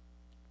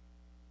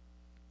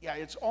 yeah,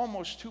 it's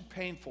almost too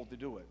painful to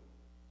do it.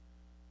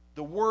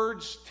 The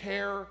words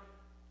tear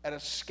at a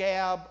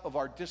scab of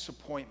our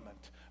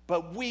disappointment.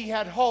 But we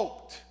had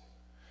hoped.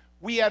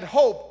 We had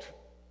hoped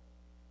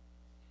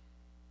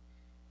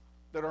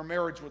that our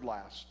marriage would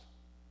last.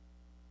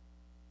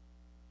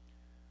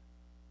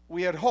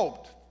 We had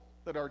hoped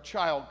that our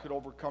child could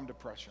overcome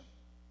depression.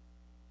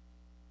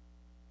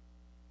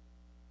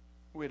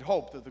 We had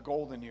hoped that the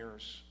golden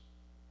years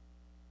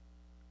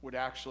would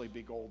actually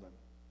be golden.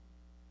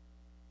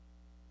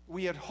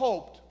 We had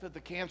hoped that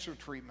the cancer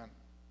treatment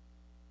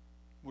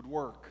would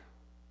work.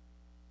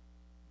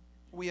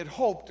 We had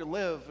hoped to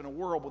live in a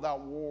world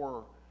without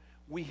war.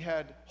 We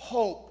had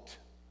hoped.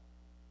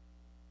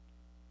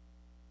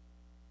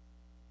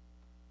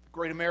 The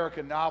great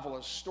American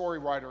novelist, story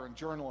writer, and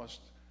journalist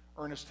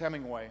Ernest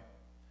Hemingway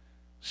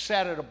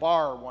sat at a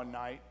bar one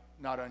night,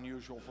 not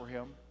unusual for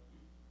him.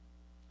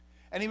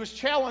 And he was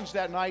challenged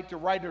that night to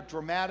write a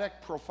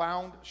dramatic,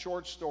 profound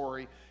short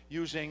story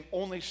using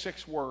only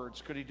 6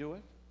 words. Could he do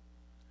it?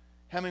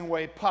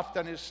 Hemingway puffed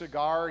on his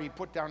cigar. He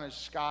put down his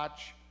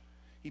scotch.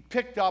 He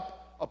picked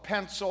up a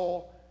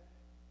pencil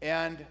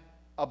and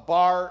a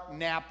bar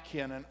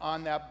napkin. And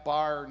on that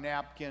bar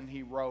napkin,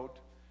 he wrote,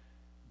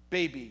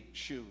 "Baby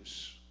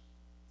shoes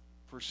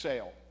for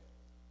sale,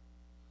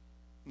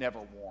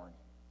 never worn."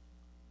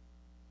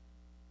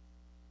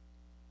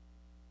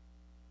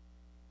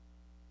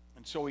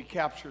 And so he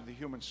captured the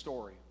human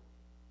story.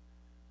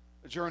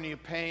 A journey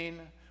of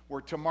pain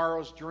where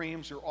tomorrow's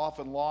dreams are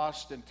often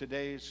lost in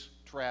today's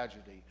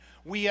tragedy.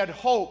 We had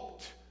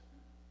hoped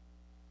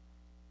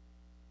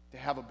to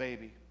have a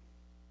baby.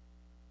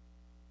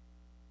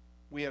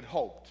 We had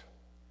hoped.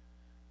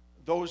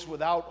 Those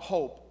without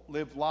hope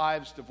live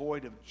lives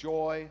devoid of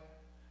joy.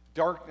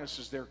 Darkness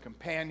is their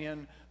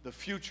companion. The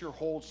future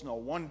holds no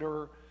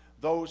wonder.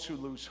 Those who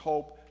lose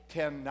hope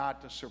tend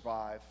not to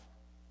survive.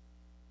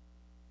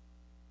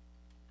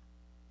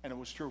 And it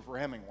was true for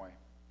Hemingway,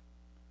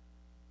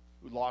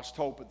 who lost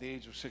hope at the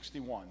age of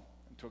 61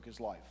 and took his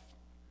life.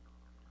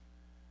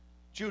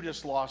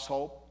 Judas lost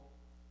hope.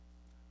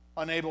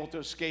 Unable to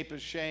escape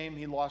his shame,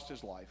 he lost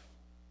his life.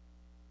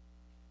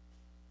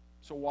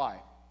 So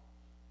why?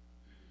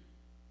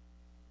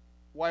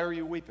 Why are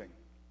you weeping?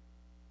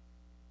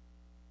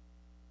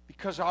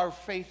 Because our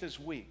faith is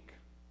weak.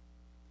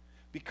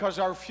 Because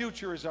our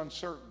future is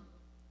uncertain.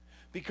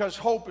 Because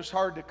hope is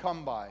hard to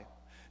come by.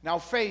 Now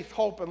faith,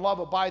 hope, and love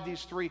abide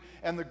these three,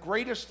 and the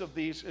greatest of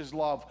these is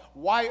love.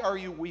 Why are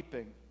you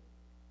weeping?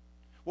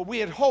 Well, we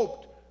had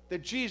hoped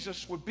that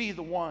Jesus would be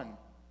the one.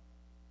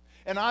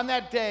 And on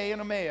that day in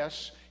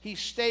Emmaus, he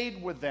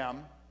stayed with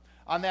them.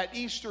 On that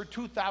Easter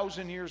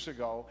 2,000 years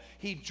ago,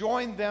 he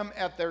joined them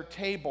at their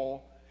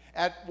table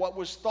at what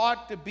was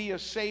thought to be a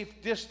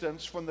safe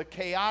distance from the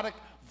chaotic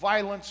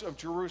violence of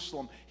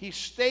Jerusalem. He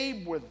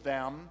stayed with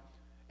them,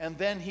 and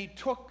then he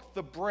took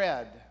the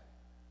bread,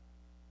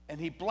 and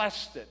he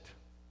blessed it,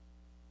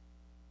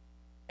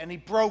 and he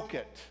broke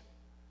it,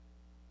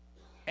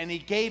 and he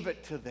gave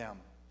it to them.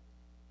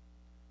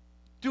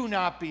 Do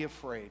not be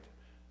afraid.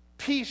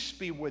 Peace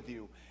be with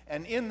you.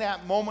 And in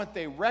that moment,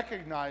 they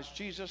recognized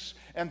Jesus,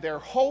 and their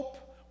hope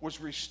was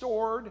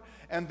restored,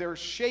 and their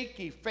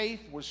shaky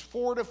faith was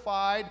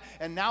fortified,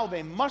 and now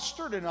they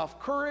mustered enough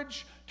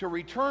courage to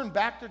return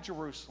back to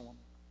Jerusalem.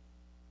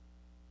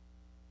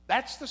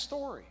 That's the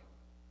story.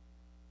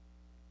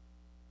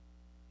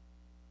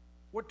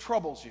 What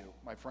troubles you,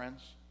 my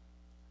friends?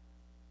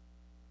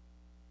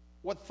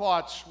 What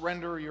thoughts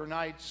render your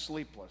nights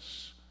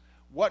sleepless?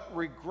 What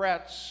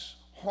regrets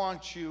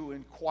haunt you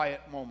in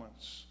quiet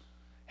moments?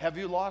 Have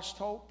you lost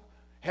hope?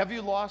 Have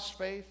you lost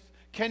faith?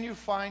 Can you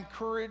find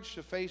courage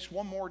to face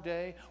one more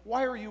day?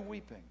 Why are you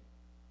weeping?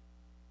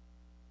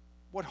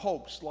 What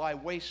hopes lie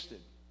wasted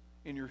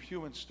in your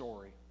human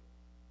story?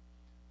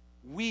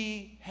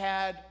 We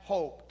had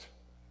hoped.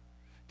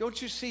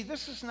 Don't you see,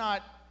 this is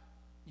not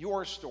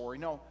your story.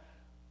 No.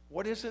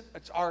 What is it?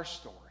 It's our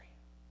story.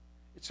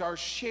 It's our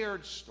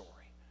shared story.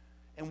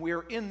 And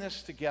we're in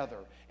this together.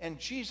 And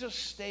Jesus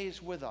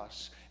stays with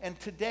us. And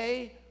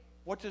today,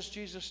 what does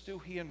Jesus do?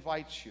 He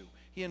invites you.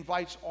 He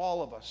invites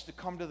all of us to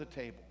come to the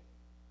table.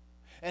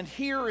 And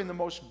here in the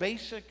most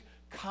basic,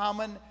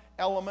 common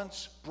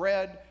elements,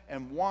 bread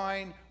and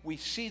wine, we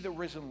see the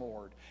risen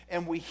Lord.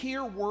 And we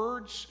hear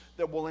words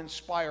that will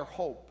inspire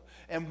hope,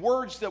 and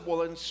words that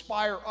will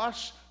inspire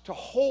us to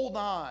hold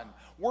on,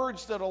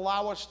 words that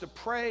allow us to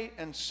pray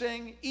and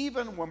sing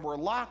even when we're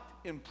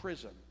locked in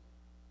prison.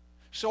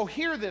 So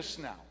hear this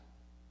now,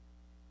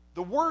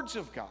 the words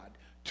of God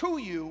to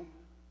you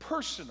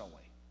personally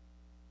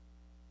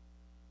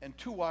and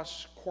to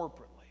us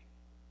corporately.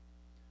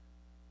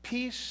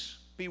 Peace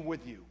be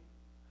with you.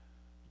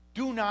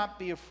 Do not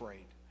be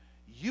afraid.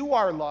 You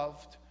are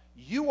loved,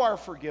 you are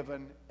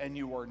forgiven, and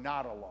you are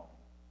not alone.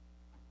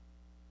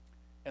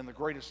 And the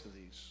greatest of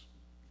these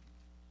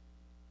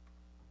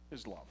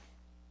is love.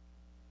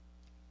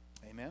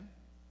 Amen?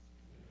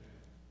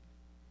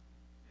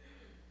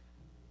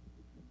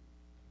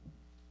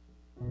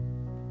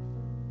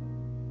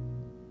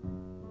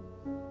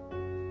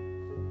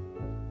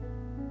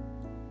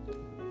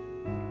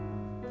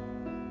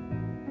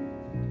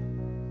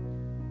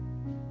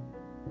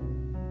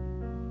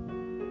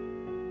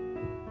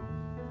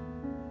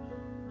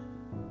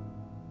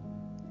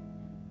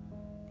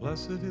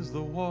 Blessed is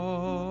the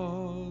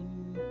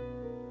one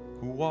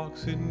who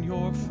walks in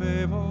your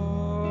favor,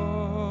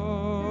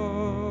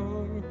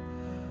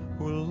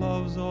 who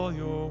loves all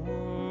your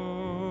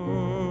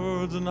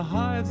words and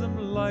hides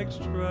them like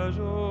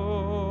treasure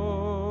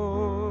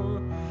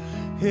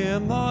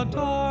in the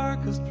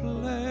darkest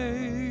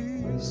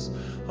place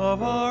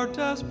of our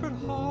desperate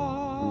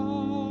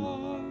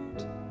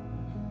heart.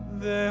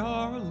 They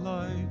are a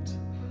light,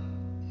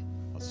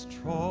 a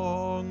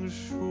strong,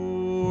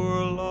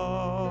 sure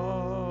light.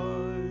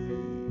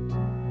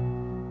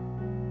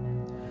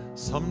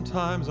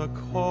 Sometimes I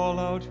call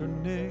out your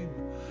name,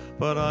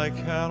 but I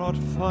cannot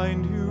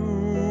find you.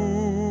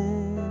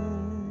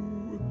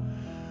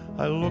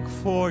 I look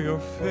for your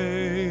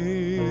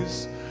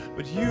face,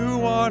 but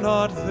you are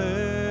not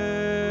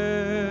there.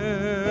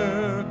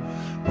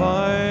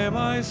 By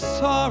my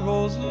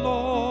sorrows,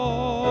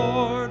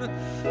 Lord,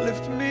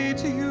 lift me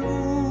to you.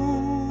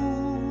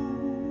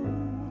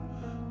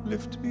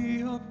 Lift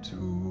me up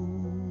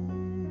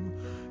to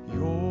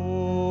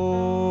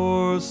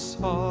your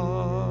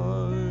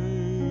side.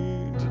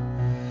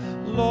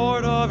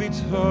 Lord of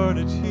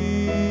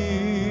eternity,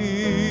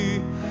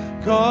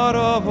 God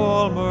of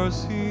all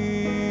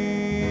mercy,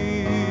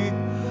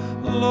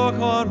 look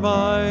on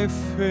my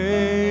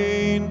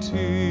fainting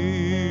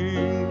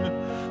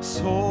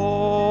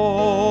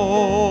soul.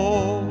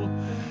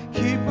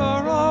 Keeper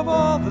of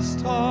all the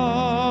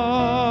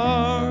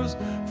stars,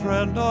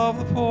 friend of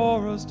the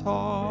poorest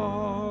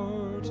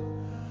heart,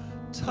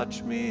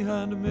 touch me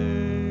and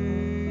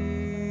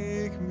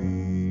make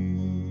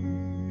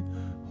me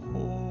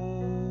whole.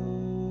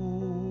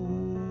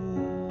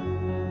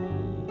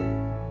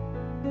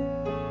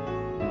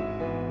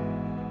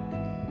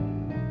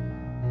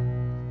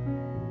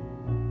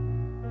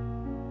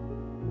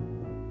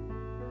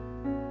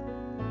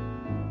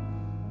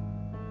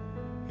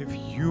 If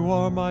you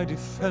are my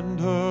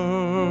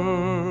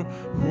defender,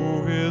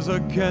 who is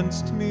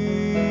against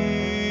me?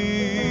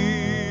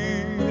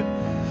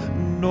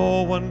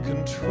 No one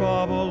can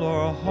trouble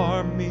or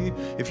harm me.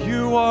 If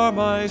you are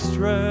my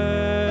strength,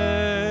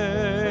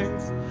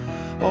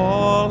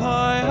 all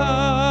I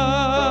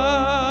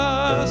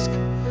ask,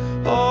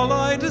 all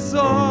I desire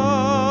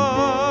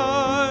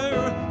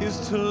is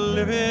to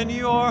live in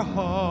your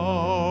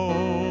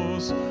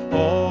house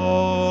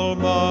all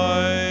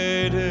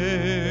my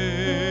days.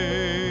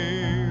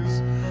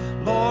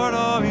 Lord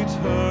of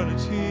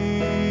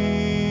eternity,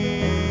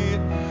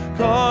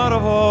 God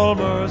of all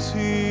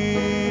mercy,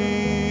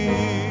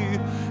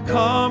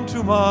 come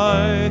to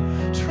my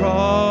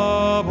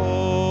troubled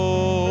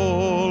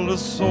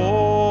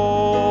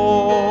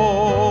soul.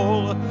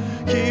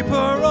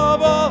 Keeper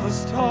of all the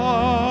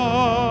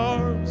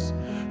stars,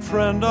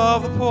 friend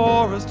of the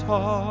poorest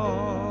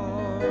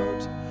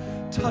heart,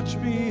 touch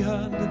me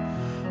and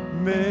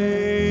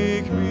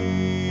make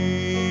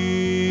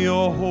me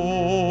whole.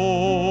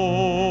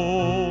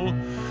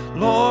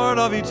 Lord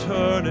of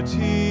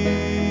eternity,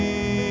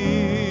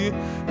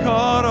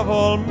 God of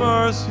all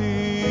mercy,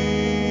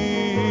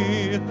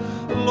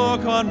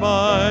 look on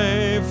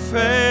my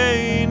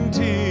fainting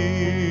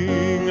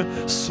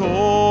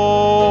soul.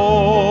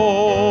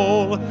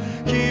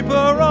 Keeper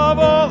of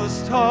all the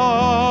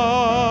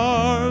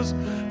stars,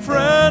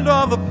 friend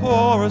of the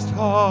poorest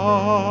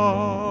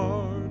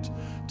heart,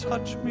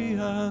 touch me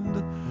and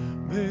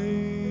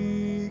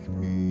make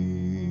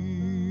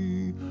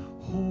me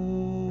whole.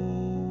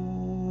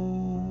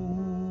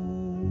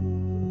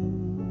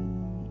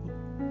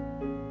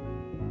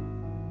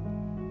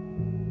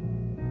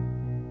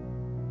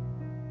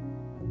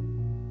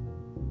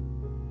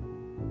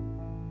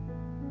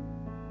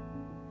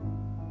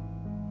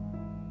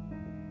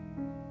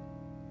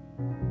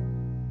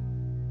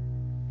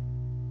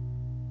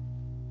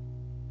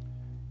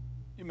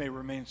 You may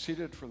remain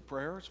seated for the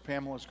prayers.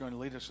 Pamela is going to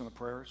lead us in the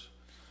prayers.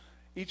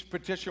 Each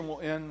petition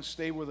will end,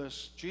 stay with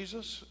us,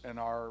 Jesus, and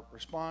our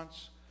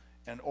response,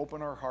 and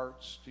open our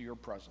hearts to your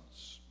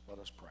presence. Let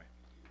us pray.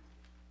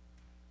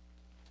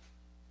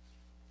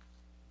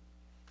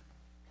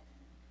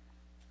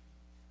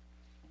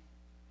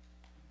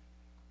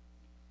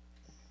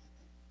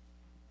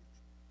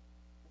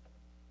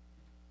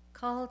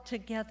 Called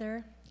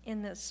together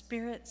in the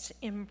Spirit's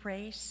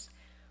embrace,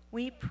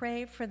 we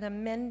pray for the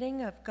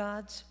mending of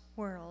God's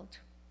world.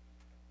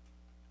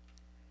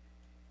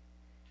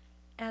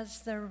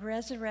 As the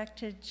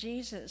resurrected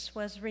Jesus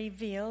was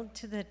revealed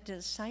to the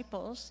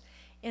disciples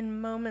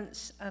in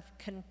moments of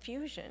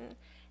confusion,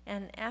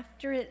 and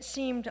after it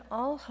seemed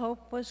all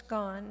hope was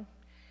gone,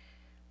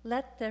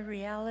 let the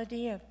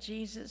reality of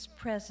Jesus'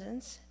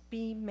 presence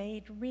be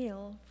made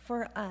real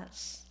for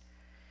us.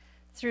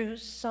 Through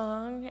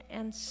song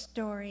and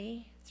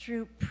story,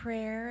 through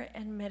prayer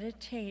and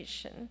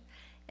meditation,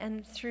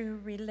 and through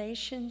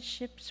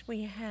relationships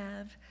we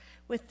have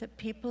with the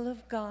people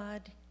of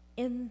God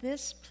in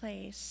this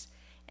place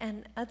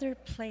and other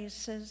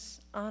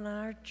places on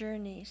our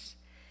journeys,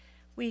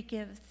 we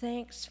give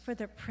thanks for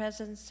the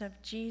presence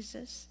of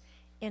Jesus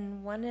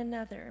in one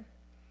another.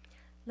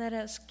 Let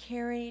us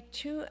carry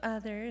to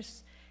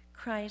others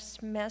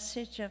Christ's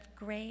message of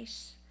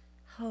grace,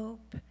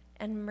 hope,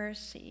 and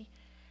mercy.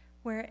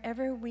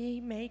 Wherever we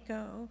may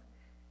go,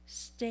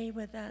 stay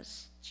with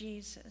us,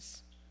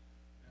 Jesus.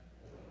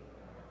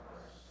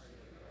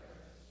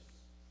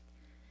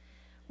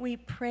 We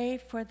pray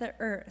for the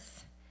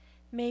earth.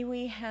 May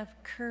we have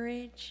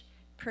courage,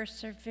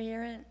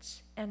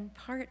 perseverance, and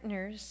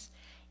partners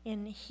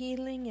in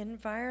healing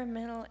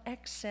environmental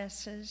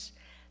excesses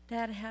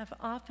that have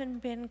often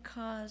been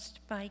caused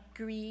by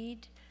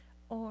greed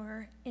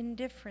or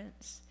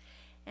indifference,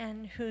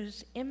 and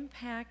whose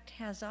impact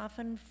has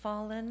often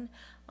fallen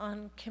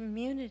on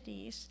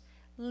communities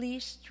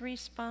least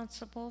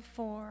responsible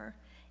for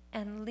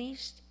and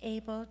least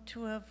able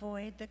to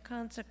avoid the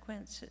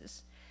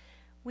consequences.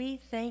 We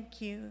thank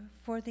you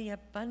for the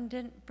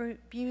abundant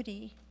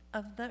beauty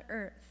of the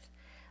earth.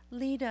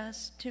 Lead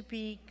us to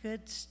be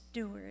good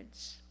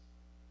stewards.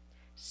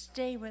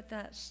 Stay with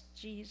us,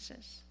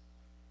 Jesus.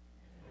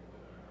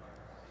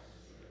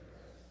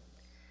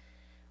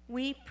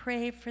 We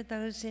pray for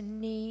those in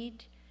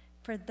need,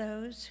 for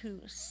those who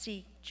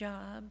seek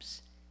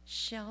jobs,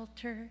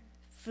 shelter,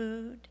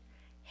 food,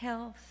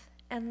 health,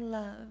 and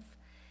love,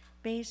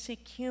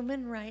 basic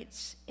human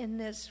rights in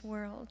this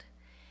world.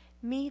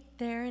 Meet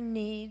their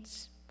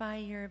needs by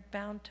your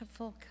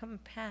bountiful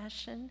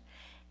compassion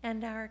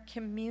and our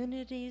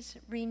community's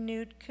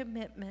renewed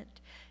commitment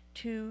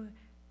to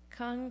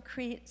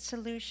concrete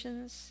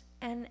solutions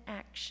and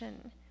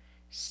action.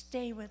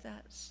 Stay with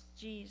us,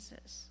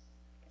 Jesus.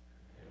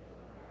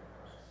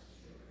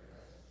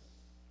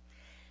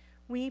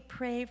 We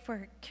pray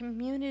for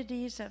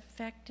communities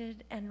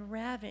affected and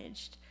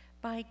ravaged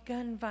by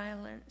gun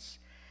violence.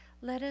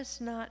 Let us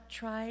not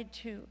try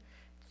to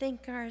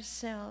think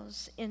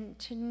ourselves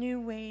into new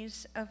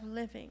ways of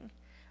living.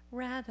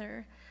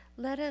 Rather,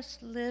 let us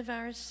live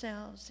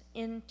ourselves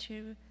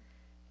into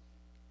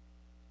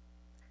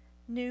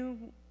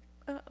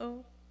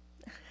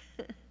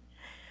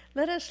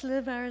Let us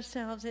live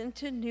ourselves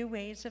into new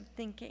ways of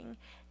thinking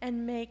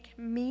and make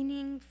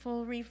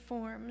meaningful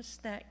reforms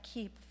that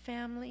keep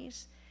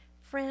families,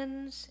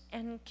 friends,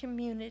 and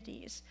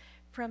communities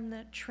from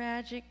the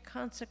tragic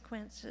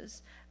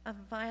consequences of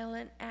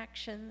violent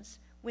actions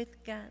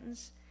with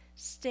guns.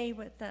 Stay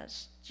with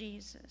us,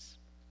 Jesus.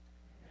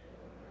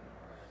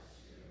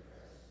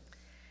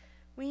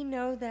 We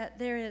know that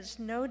there is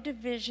no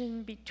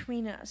division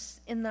between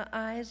us in the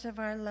eyes of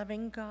our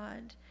loving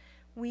God.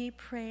 We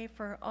pray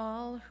for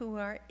all who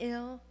are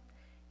ill,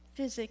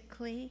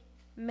 physically,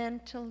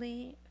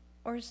 mentally,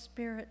 or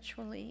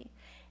spiritually,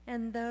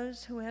 and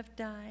those who have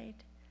died.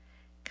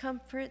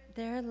 Comfort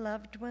their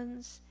loved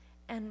ones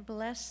and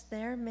bless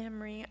their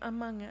memory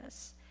among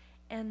us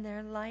and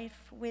their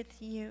life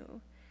with you.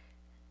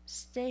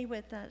 Stay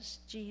with us,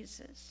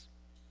 Jesus.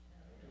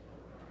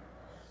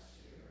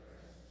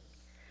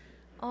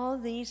 All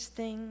these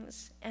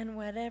things and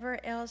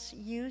whatever else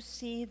you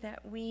see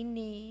that we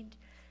need,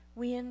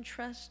 we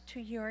entrust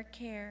to your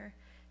care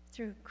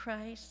through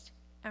Christ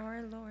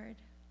our Lord.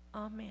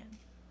 Amen.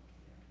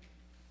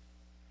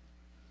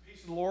 Peace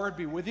of the Lord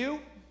be with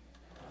you.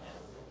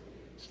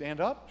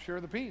 Stand up,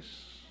 share the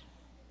peace.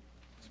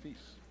 It's peace.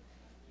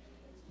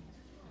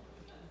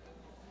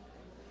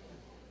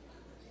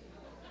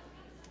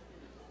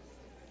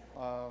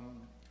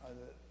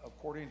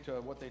 According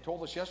to what they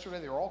told us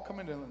yesterday, they're all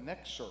coming to the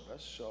next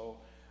service. So,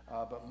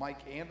 but Mike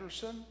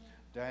Anderson,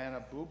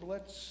 Diana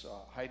Bublitz,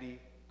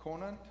 Heidi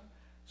Conant,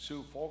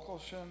 Sue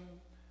Folkelson,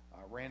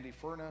 Randy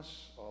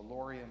Furness,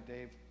 Lori and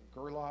Dave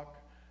Gerlach,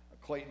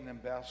 Clayton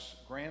and Bess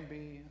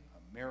Granby,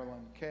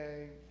 Marilyn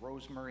Kay,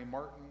 Rosemary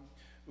Martin,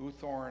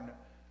 Uthorn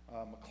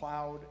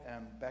McLeod,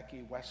 and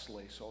Becky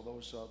Wesley. So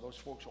those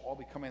folks will all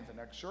be coming at the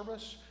next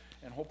service,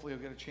 and hopefully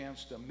you'll get a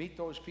chance to meet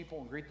those people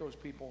and greet those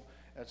people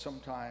at some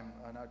time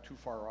not too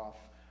far off.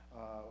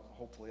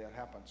 Hopefully that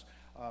happens.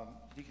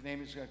 Deacon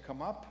Amy's going to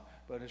come up,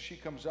 but as she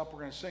comes up, we're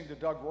going to sing to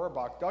Doug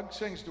Rohrbach. Doug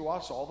sings to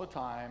us all the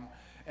time,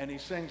 and he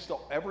sings to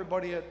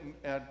everybody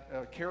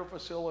at care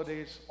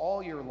facilities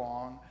all year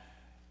long,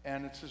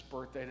 and it's his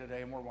birthday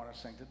today, and we want to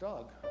sing to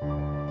Doug.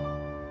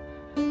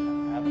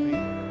 Happy.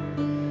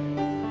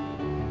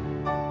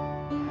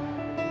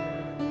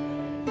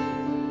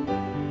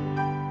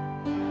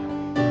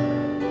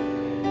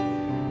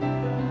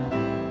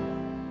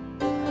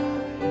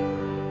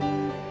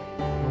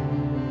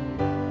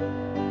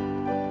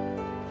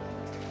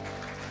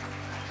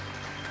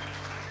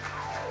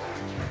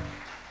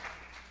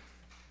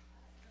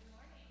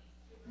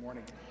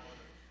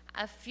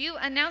 A few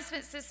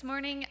announcements this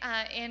morning.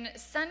 In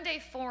Sunday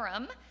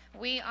Forum,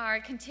 we are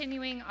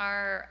continuing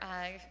our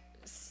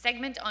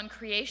segment on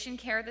creation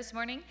care this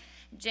morning.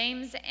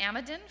 James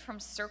Amadon from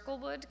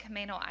Circlewood,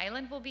 Camino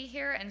Island will be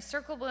here, and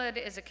Circlewood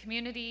is a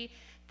community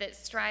that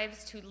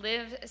strives to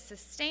live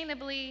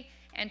sustainably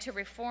and to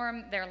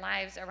reform their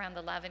lives around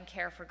the love and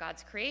care for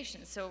God's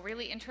creation. So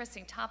really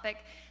interesting topic.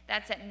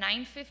 That's at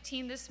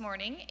 9:15 this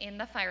morning in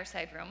the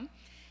fireside room.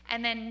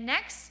 And then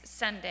next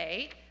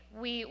Sunday,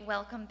 we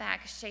welcome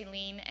back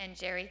Shailene and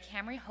Jerry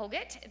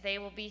Camry-Hoggett. They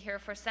will be here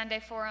for Sunday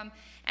Forum,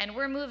 and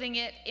we're moving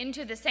it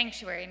into the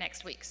sanctuary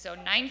next week. So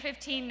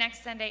 9:15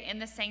 next Sunday in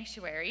the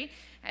sanctuary,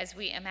 as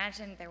we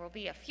imagine there will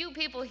be a few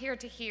people here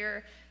to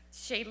hear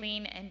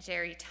Shailene and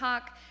Jerry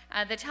talk.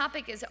 The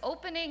topic is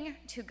opening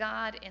to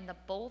God in the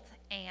both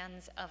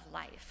ands of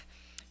life.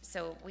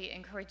 So we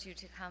encourage you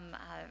to come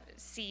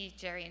see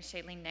Jerry and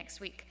Shailene next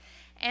week.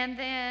 And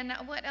then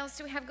what else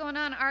do we have going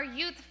on? Our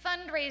youth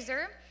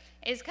fundraiser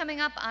is coming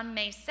up on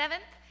May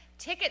 7th.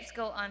 Tickets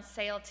go on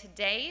sale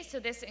today, so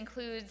this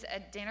includes a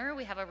dinner.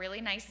 We have a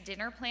really nice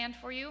dinner planned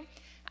for you.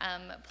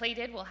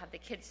 Plated, we'll have the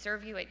kids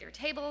serve you at your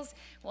tables.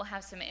 We'll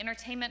have some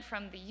entertainment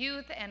from the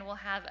youth, and we'll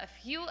have a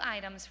few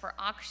items for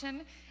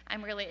auction.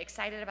 I'm really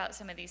excited about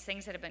some of these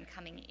things that have been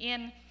coming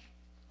in.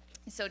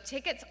 So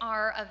tickets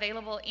are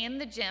available in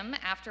the gym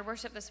after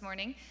worship this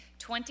morning,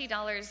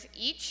 $20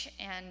 each,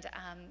 and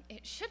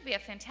it should be a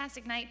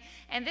fantastic night.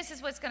 And this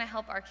is what's going to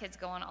help our kids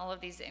go on all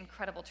of these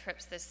incredible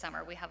trips this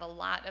summer. We have a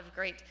lot of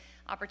great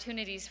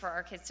opportunities for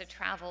our kids to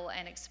travel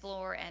and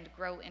explore and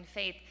grow in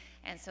faith,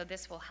 and so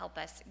this will help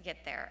us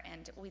get there,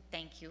 and we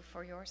thank you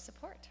for your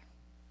support.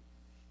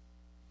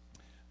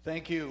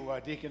 Thank you,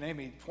 Deacon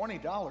Amy.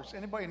 $20.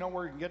 Anybody know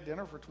where you can get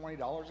dinner for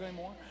 $20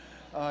 anymore?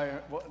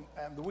 Well,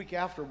 and the week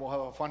after, we'll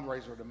have a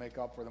fundraiser to make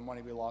up for the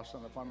money we lost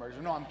on the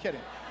fundraiser. No, I'm kidding.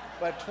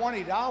 But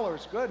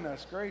 $20,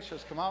 goodness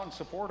gracious, come out and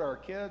support our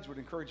kids. We'd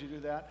encourage you to do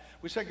that.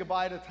 We said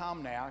goodbye to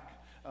Tom Knack.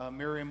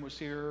 Miriam was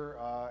here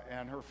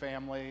and her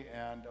family,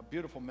 and a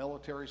beautiful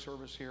military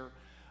service here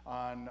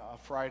on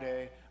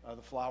Friday.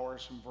 The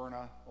flowers from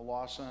Verna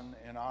Lawson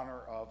in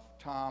honor of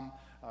Tom.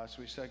 So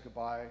we said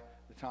goodbye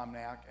to Tom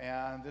Knack.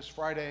 And this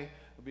Friday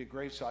will be a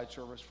graveside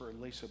service for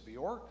Lisa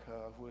Bjork,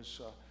 who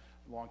is a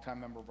longtime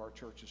member of our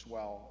church as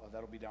well.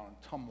 That'll be down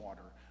in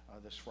Tumwater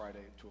this Friday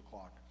at 2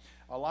 o'clock.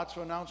 Lots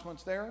of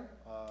announcements there.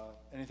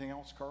 Anything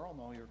else, Karl?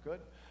 No, you're good.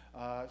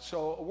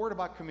 So a word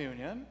about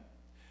communion.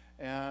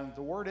 And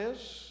the word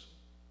is,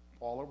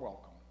 all are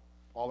welcome.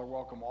 All are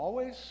welcome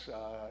always.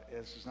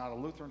 This is not a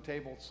Lutheran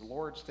table, it's the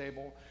Lord's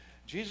table.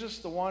 Jesus,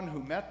 the one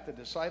who met the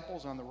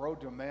disciples on the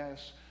road to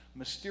Emmaus,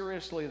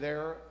 mysteriously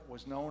there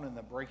was known in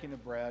the breaking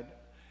of bread.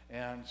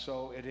 And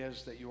so it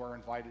is that you are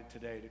invited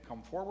today to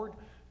come forward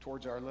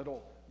towards our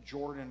little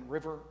Jordan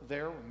River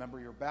there. Remember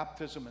your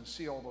baptism and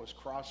see all those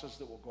crosses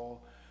that will go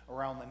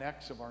around the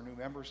necks of our new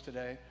members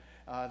today.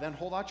 Then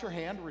hold out your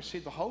hand to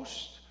receive the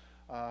host.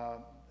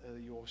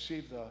 You will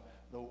receive the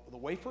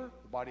wafer,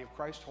 the body of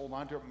Christ. Hold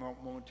on to it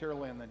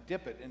momentarily and then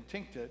dip it and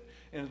tinct it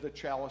into the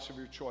chalice of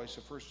your choice.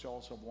 The first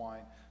chalice of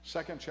wine,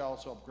 second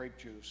chalice of grape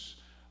juice.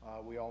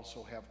 We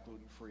also have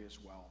gluten-free as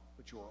well,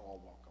 but you are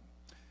all welcome.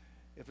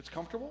 If it's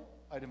comfortable,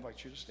 I'd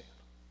invite you to stand.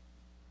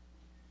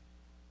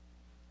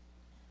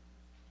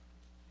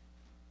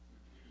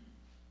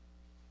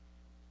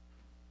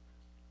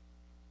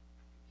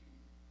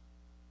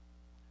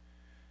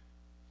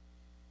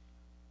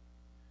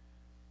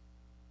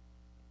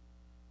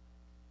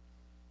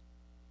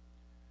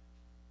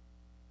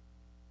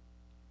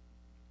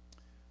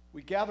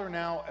 We gather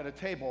now at a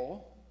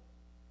table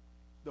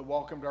that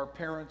welcomed our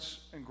parents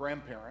and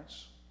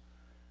grandparents.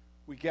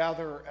 We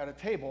gather at a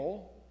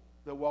table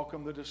that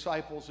welcomed the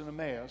disciples in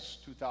Emmaus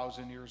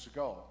 2,000 years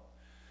ago.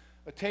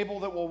 A table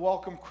that will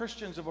welcome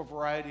Christians of a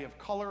variety of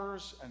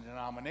colors and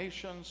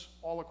denominations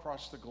all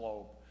across the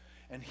globe.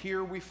 And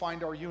here we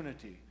find our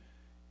unity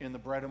in the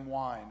bread and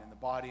wine, in the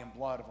body and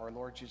blood of our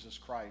Lord Jesus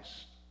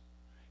Christ.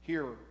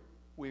 Here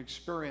we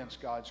experience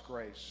God's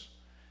grace.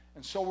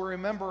 And so we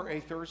remember a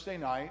Thursday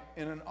night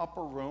in an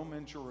upper room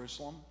in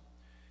Jerusalem.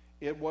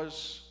 It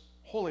was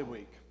Holy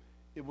Week.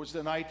 It was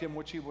the night in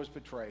which he was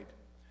betrayed.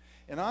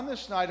 And on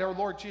this night, our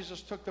Lord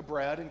Jesus took the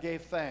bread and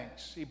gave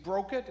thanks. He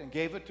broke it and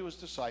gave it to his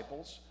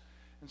disciples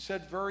and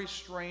said very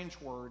strange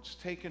words,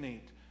 "Take and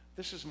eat.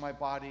 This is my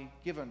body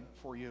given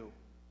for you."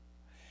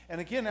 And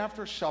again,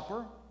 after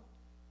supper,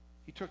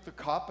 he took the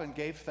cup and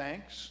gave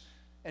thanks.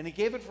 And he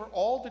gave it for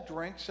all to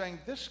drink, saying,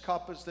 "This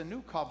cup is the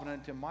new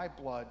covenant in my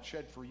blood,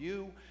 shed for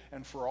you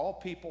and for all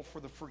people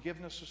for the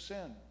forgiveness of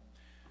sin.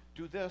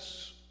 Do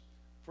this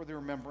for the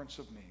remembrance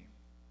of me."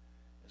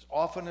 As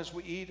often as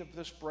we eat of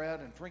this bread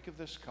and drink of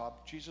this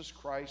cup, Jesus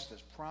Christ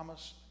has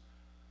promised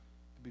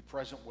to be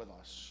present with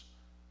us.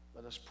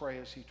 Let us pray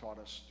as he taught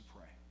us to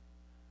pray.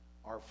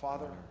 Our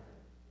Father,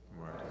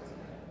 who art in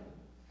heaven,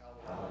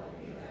 hallowed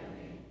be thy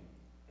name.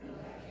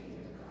 Thy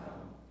kingdom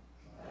come,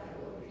 thy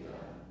will be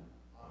done,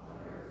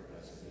 on earth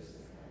as it is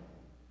in heaven.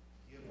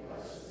 Give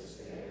us this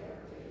day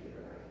our daily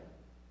bread,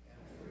 and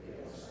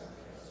forgive us our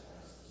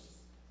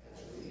trespasses, as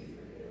we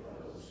forgive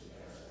those who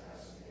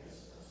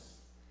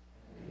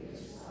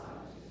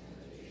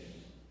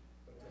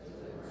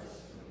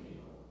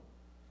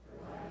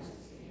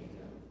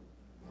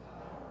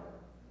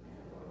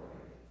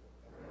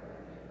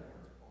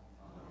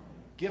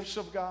gifts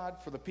of God,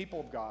 for the people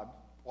of God,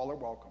 all are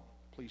welcome.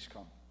 Please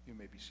come. You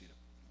may be seated.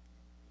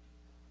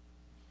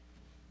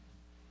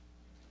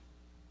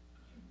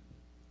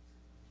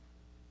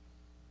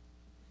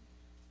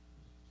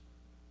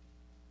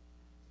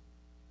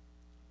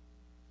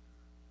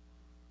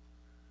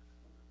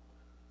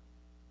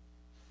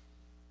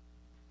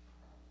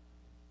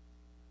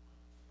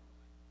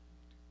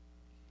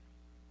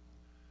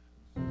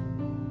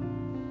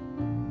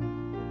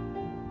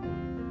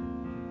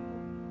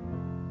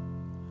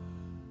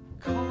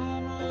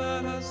 Come,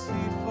 let us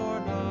eat, for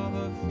now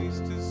the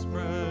feast is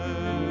spread.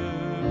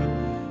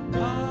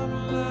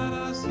 Come, let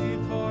us eat,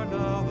 for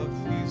now the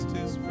feast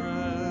is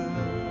spread.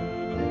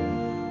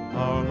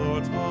 Our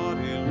Lord's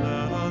body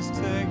let us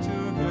take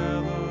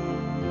together.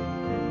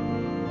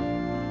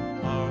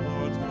 Our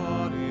Lord's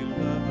body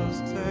let us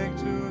take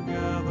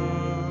together.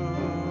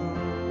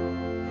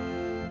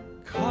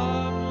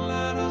 Come,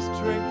 let us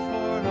drink,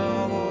 for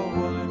now the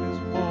wine is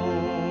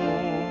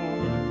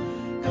poured.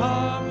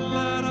 Come,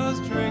 let us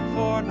drink,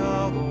 for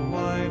now the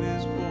wine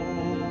is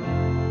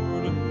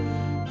poured.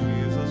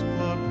 Jesus'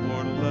 blood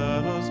poured,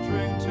 let us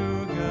drink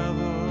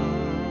together.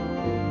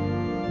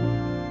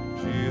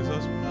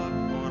 Jesus' blood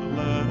poured,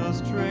 let us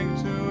drink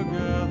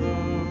together.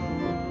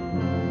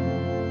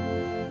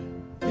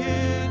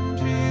 In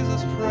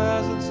Jesus'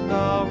 presence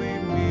now we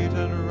meet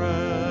and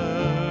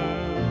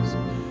rest.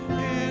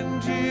 In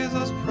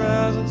Jesus'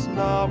 presence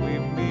now we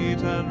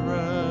meet and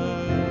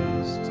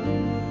rest.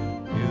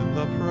 In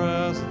the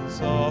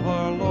presence of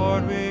our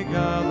Lord we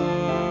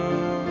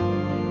gather.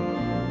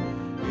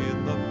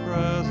 In the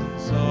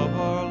presence of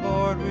our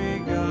Lord we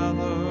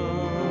gather.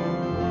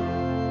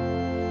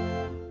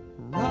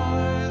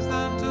 Rise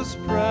then to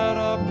spread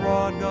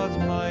abroad God's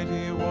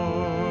mighty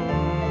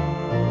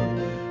word.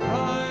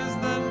 Rise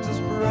then to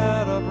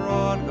spread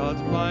abroad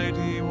God's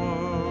mighty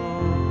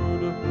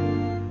word.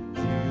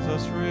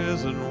 Jesus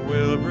risen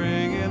will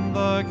bring in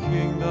the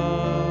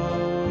kingdom.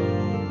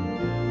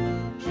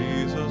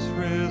 Jesus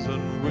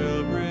risen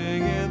will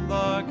bring in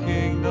the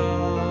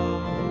kingdom.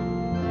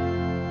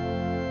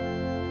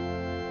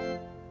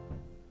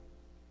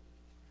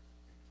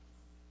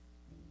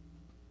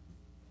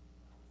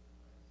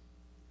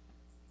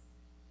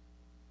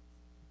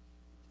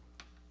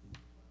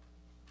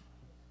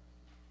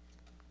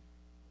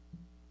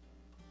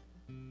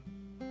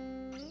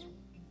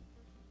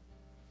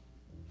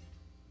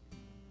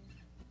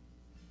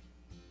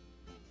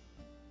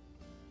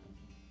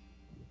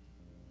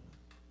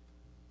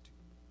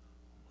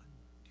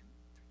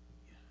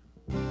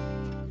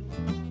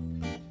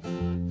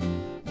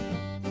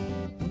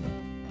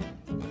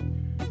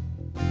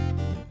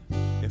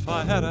 If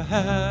I had a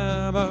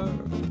hammer,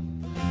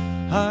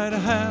 I'd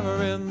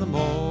hammer in the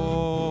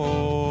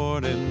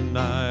morning,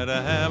 I'd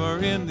hammer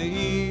in the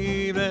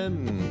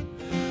evening,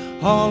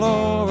 all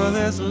over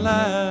this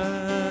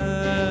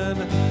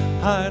land.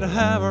 I'd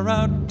hammer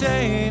out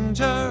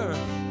danger,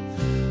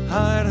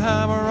 I'd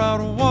hammer out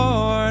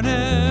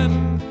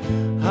warning,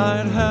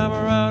 I'd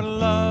hammer out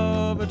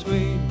love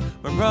between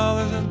my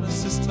brothers and my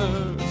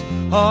sisters,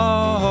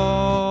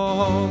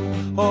 all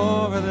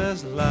over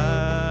this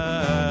land.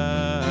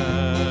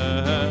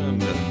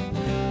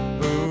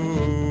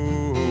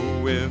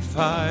 If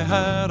I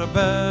had a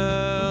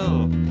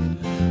bell,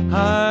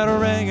 I'd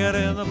ring it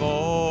in the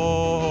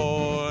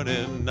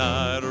morning,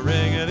 I'd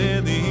ring it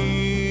in the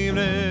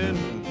evening,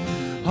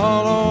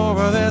 all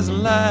over this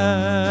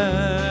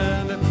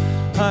land.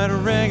 I'd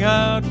ring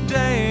out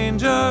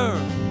danger,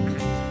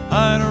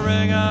 I'd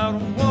ring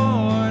out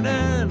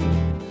warning,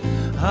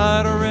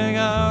 I'd ring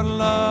out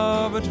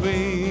love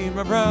between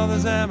my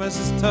brothers and my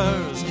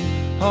sisters,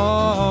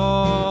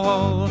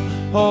 all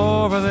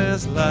over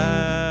this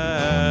land.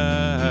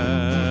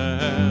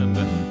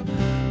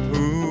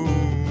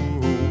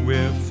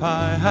 If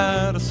I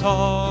had a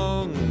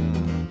song,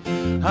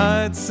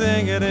 I'd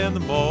sing it in the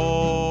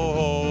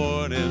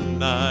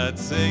morning, I'd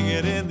sing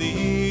it in the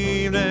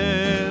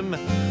evening,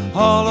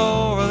 all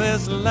over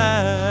this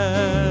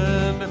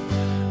land.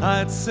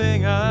 I'd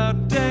sing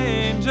out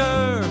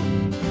danger,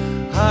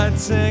 I'd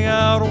sing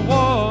out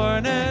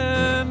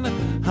warning,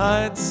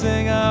 I'd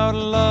sing out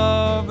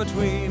love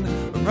between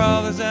my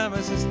brothers and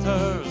my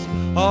sisters,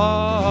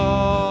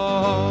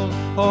 all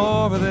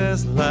over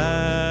this land.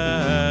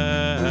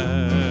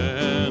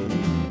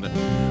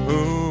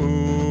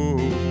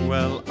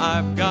 Well,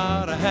 I've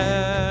got a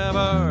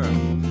hammer,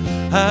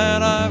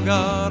 and I've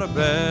got a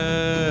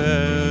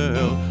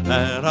bell,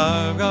 and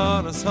I've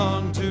got a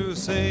song to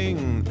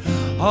sing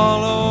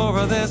all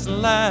over this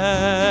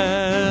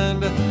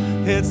land.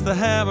 It's the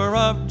hammer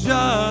of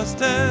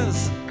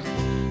justice,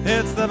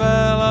 it's the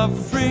bell of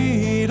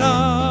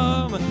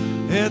freedom,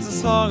 it's a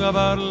song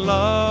about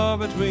love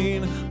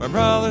between my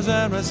brothers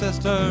and my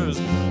sisters,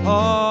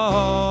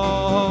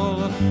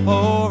 all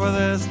over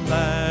this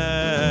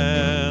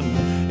land.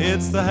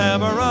 It's the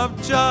hammer of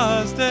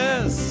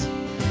justice,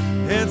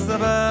 it's the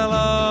bell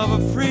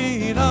of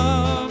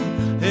freedom,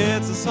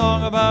 it's a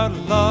song about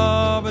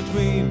love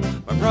between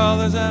my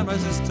brothers and my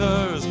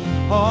sisters,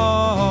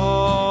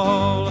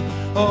 all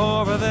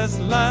over this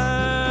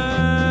land.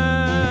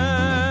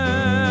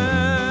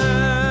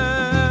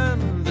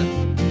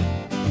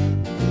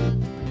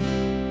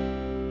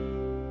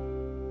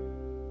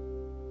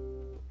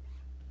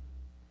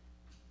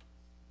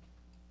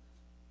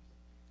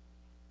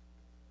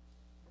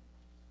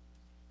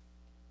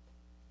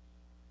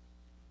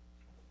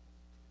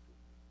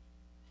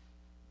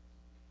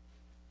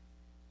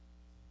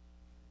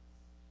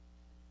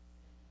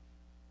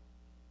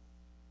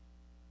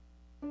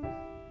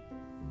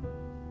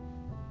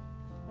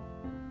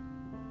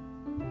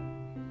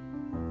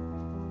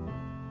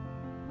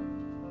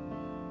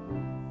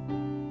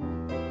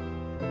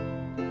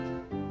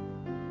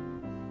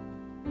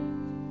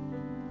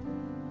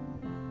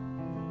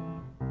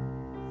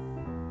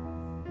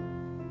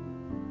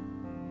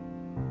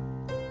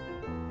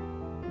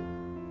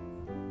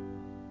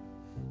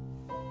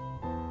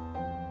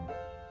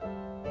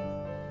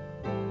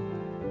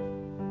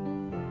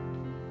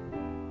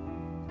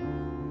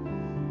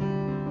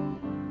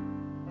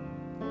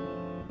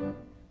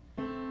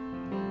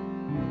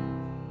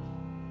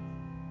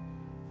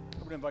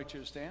 would invite you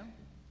to stand.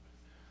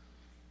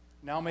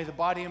 Now may the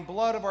body and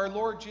blood of our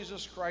Lord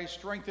Jesus Christ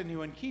strengthen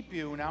you and keep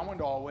you now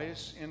and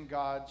always in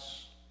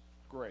God's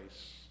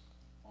grace.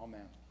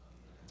 Amen.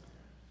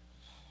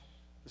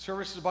 The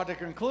service is about to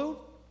conclude.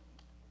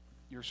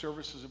 Your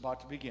service is about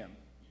to begin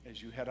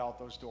as you head out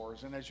those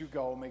doors. And as you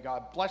go, may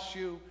God bless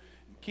you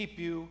and keep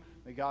you.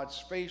 May God's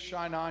face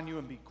shine on you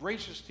and be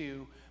gracious to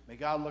you. May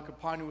God look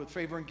upon you with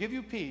favor and give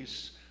you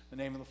peace. In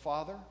the name of the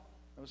Father,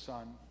 of the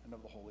Son, and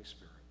of the Holy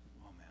Spirit.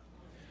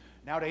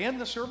 Now to end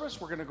the service,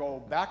 we're going to go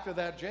back to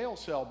that jail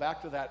cell,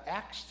 back to that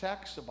Acts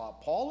text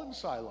about Paul and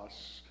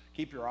Silas.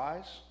 Keep your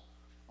eyes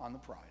on the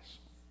prize.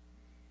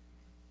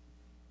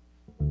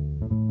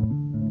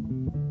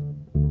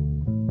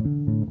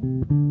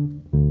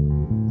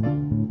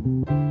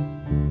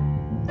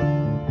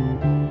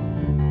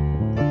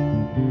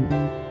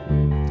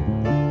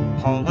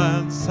 Paul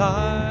and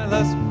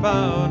Silas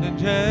bound in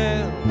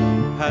jail,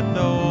 had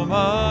no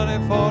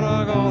money for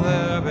to go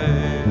their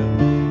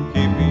bail.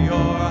 Keep your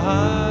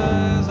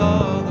eyes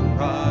on the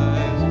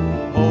prize,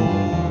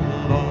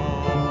 hold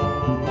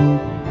on.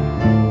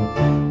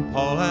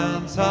 Paul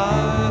and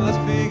Silas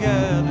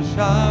began to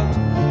shout,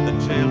 the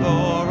jail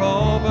door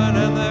opened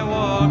and they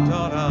walked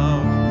on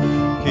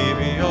out. Keep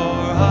your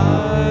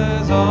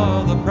eyes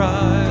on the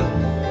prize,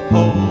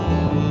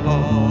 hold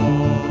on.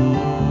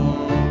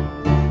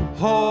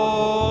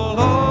 Hold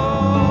on,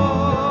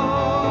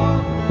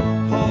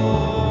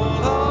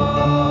 hold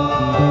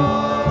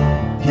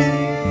on.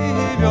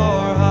 Keep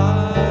your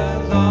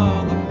eyes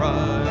on the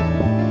prize.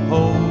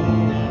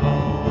 Hold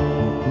on.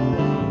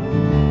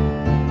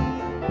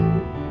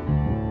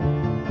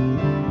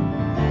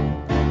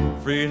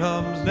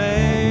 Freedom's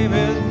name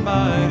is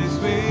mighty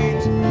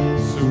sweet.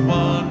 Soon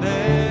one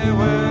day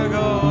we're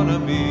gonna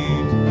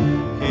meet.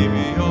 Keep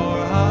your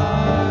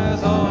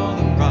eyes on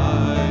the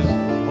prize.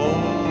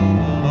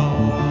 Hold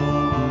on.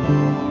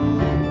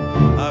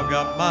 I've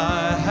got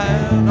my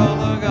hand on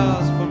the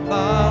gospel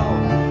plow.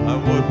 I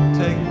wouldn't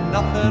take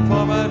nothing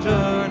for my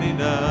journey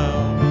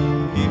now.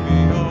 Keep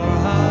your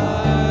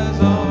eyes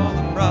on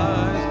the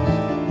prize.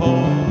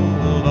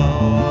 Hold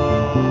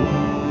on.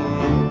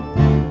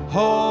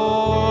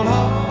 Hold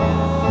on.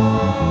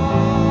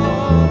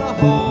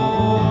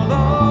 Hold on.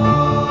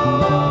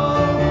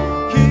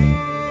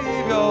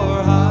 Keep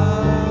your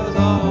eyes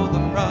on the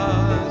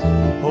prize.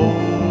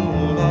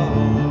 Hold on.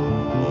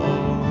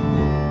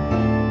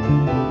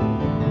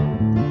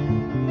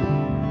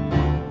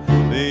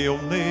 The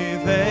only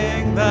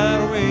thing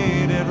that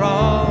we did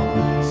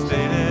wrong,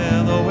 stayed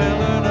in the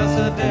wilderness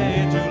a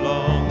day too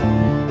long.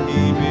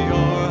 Keep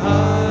your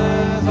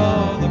eyes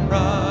on the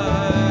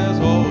prize,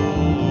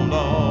 hold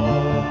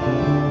on.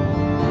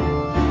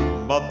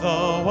 But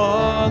the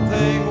one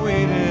thing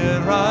we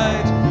did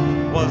right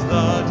was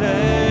the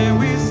day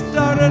we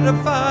started to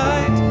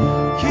fight.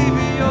 Keep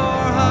your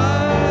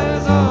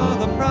eyes on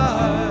the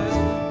prize,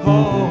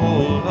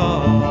 hold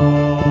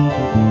on.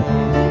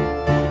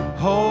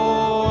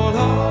 Hold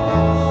on,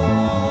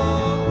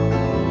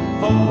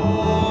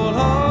 hold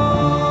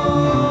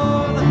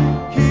on.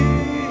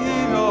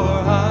 Keep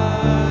your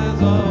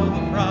eyes on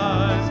the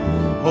prize.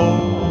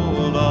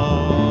 Hold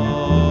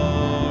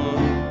on,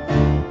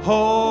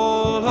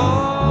 hold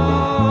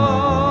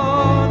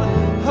on,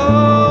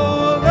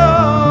 hold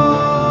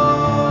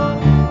on.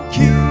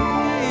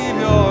 Keep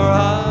your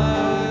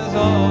eyes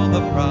on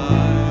the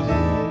prize.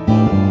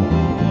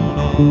 Hold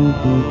on.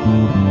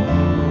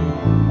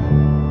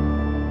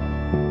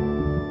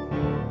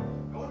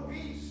 Go in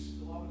peace.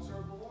 Love and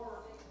serve the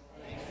Lord.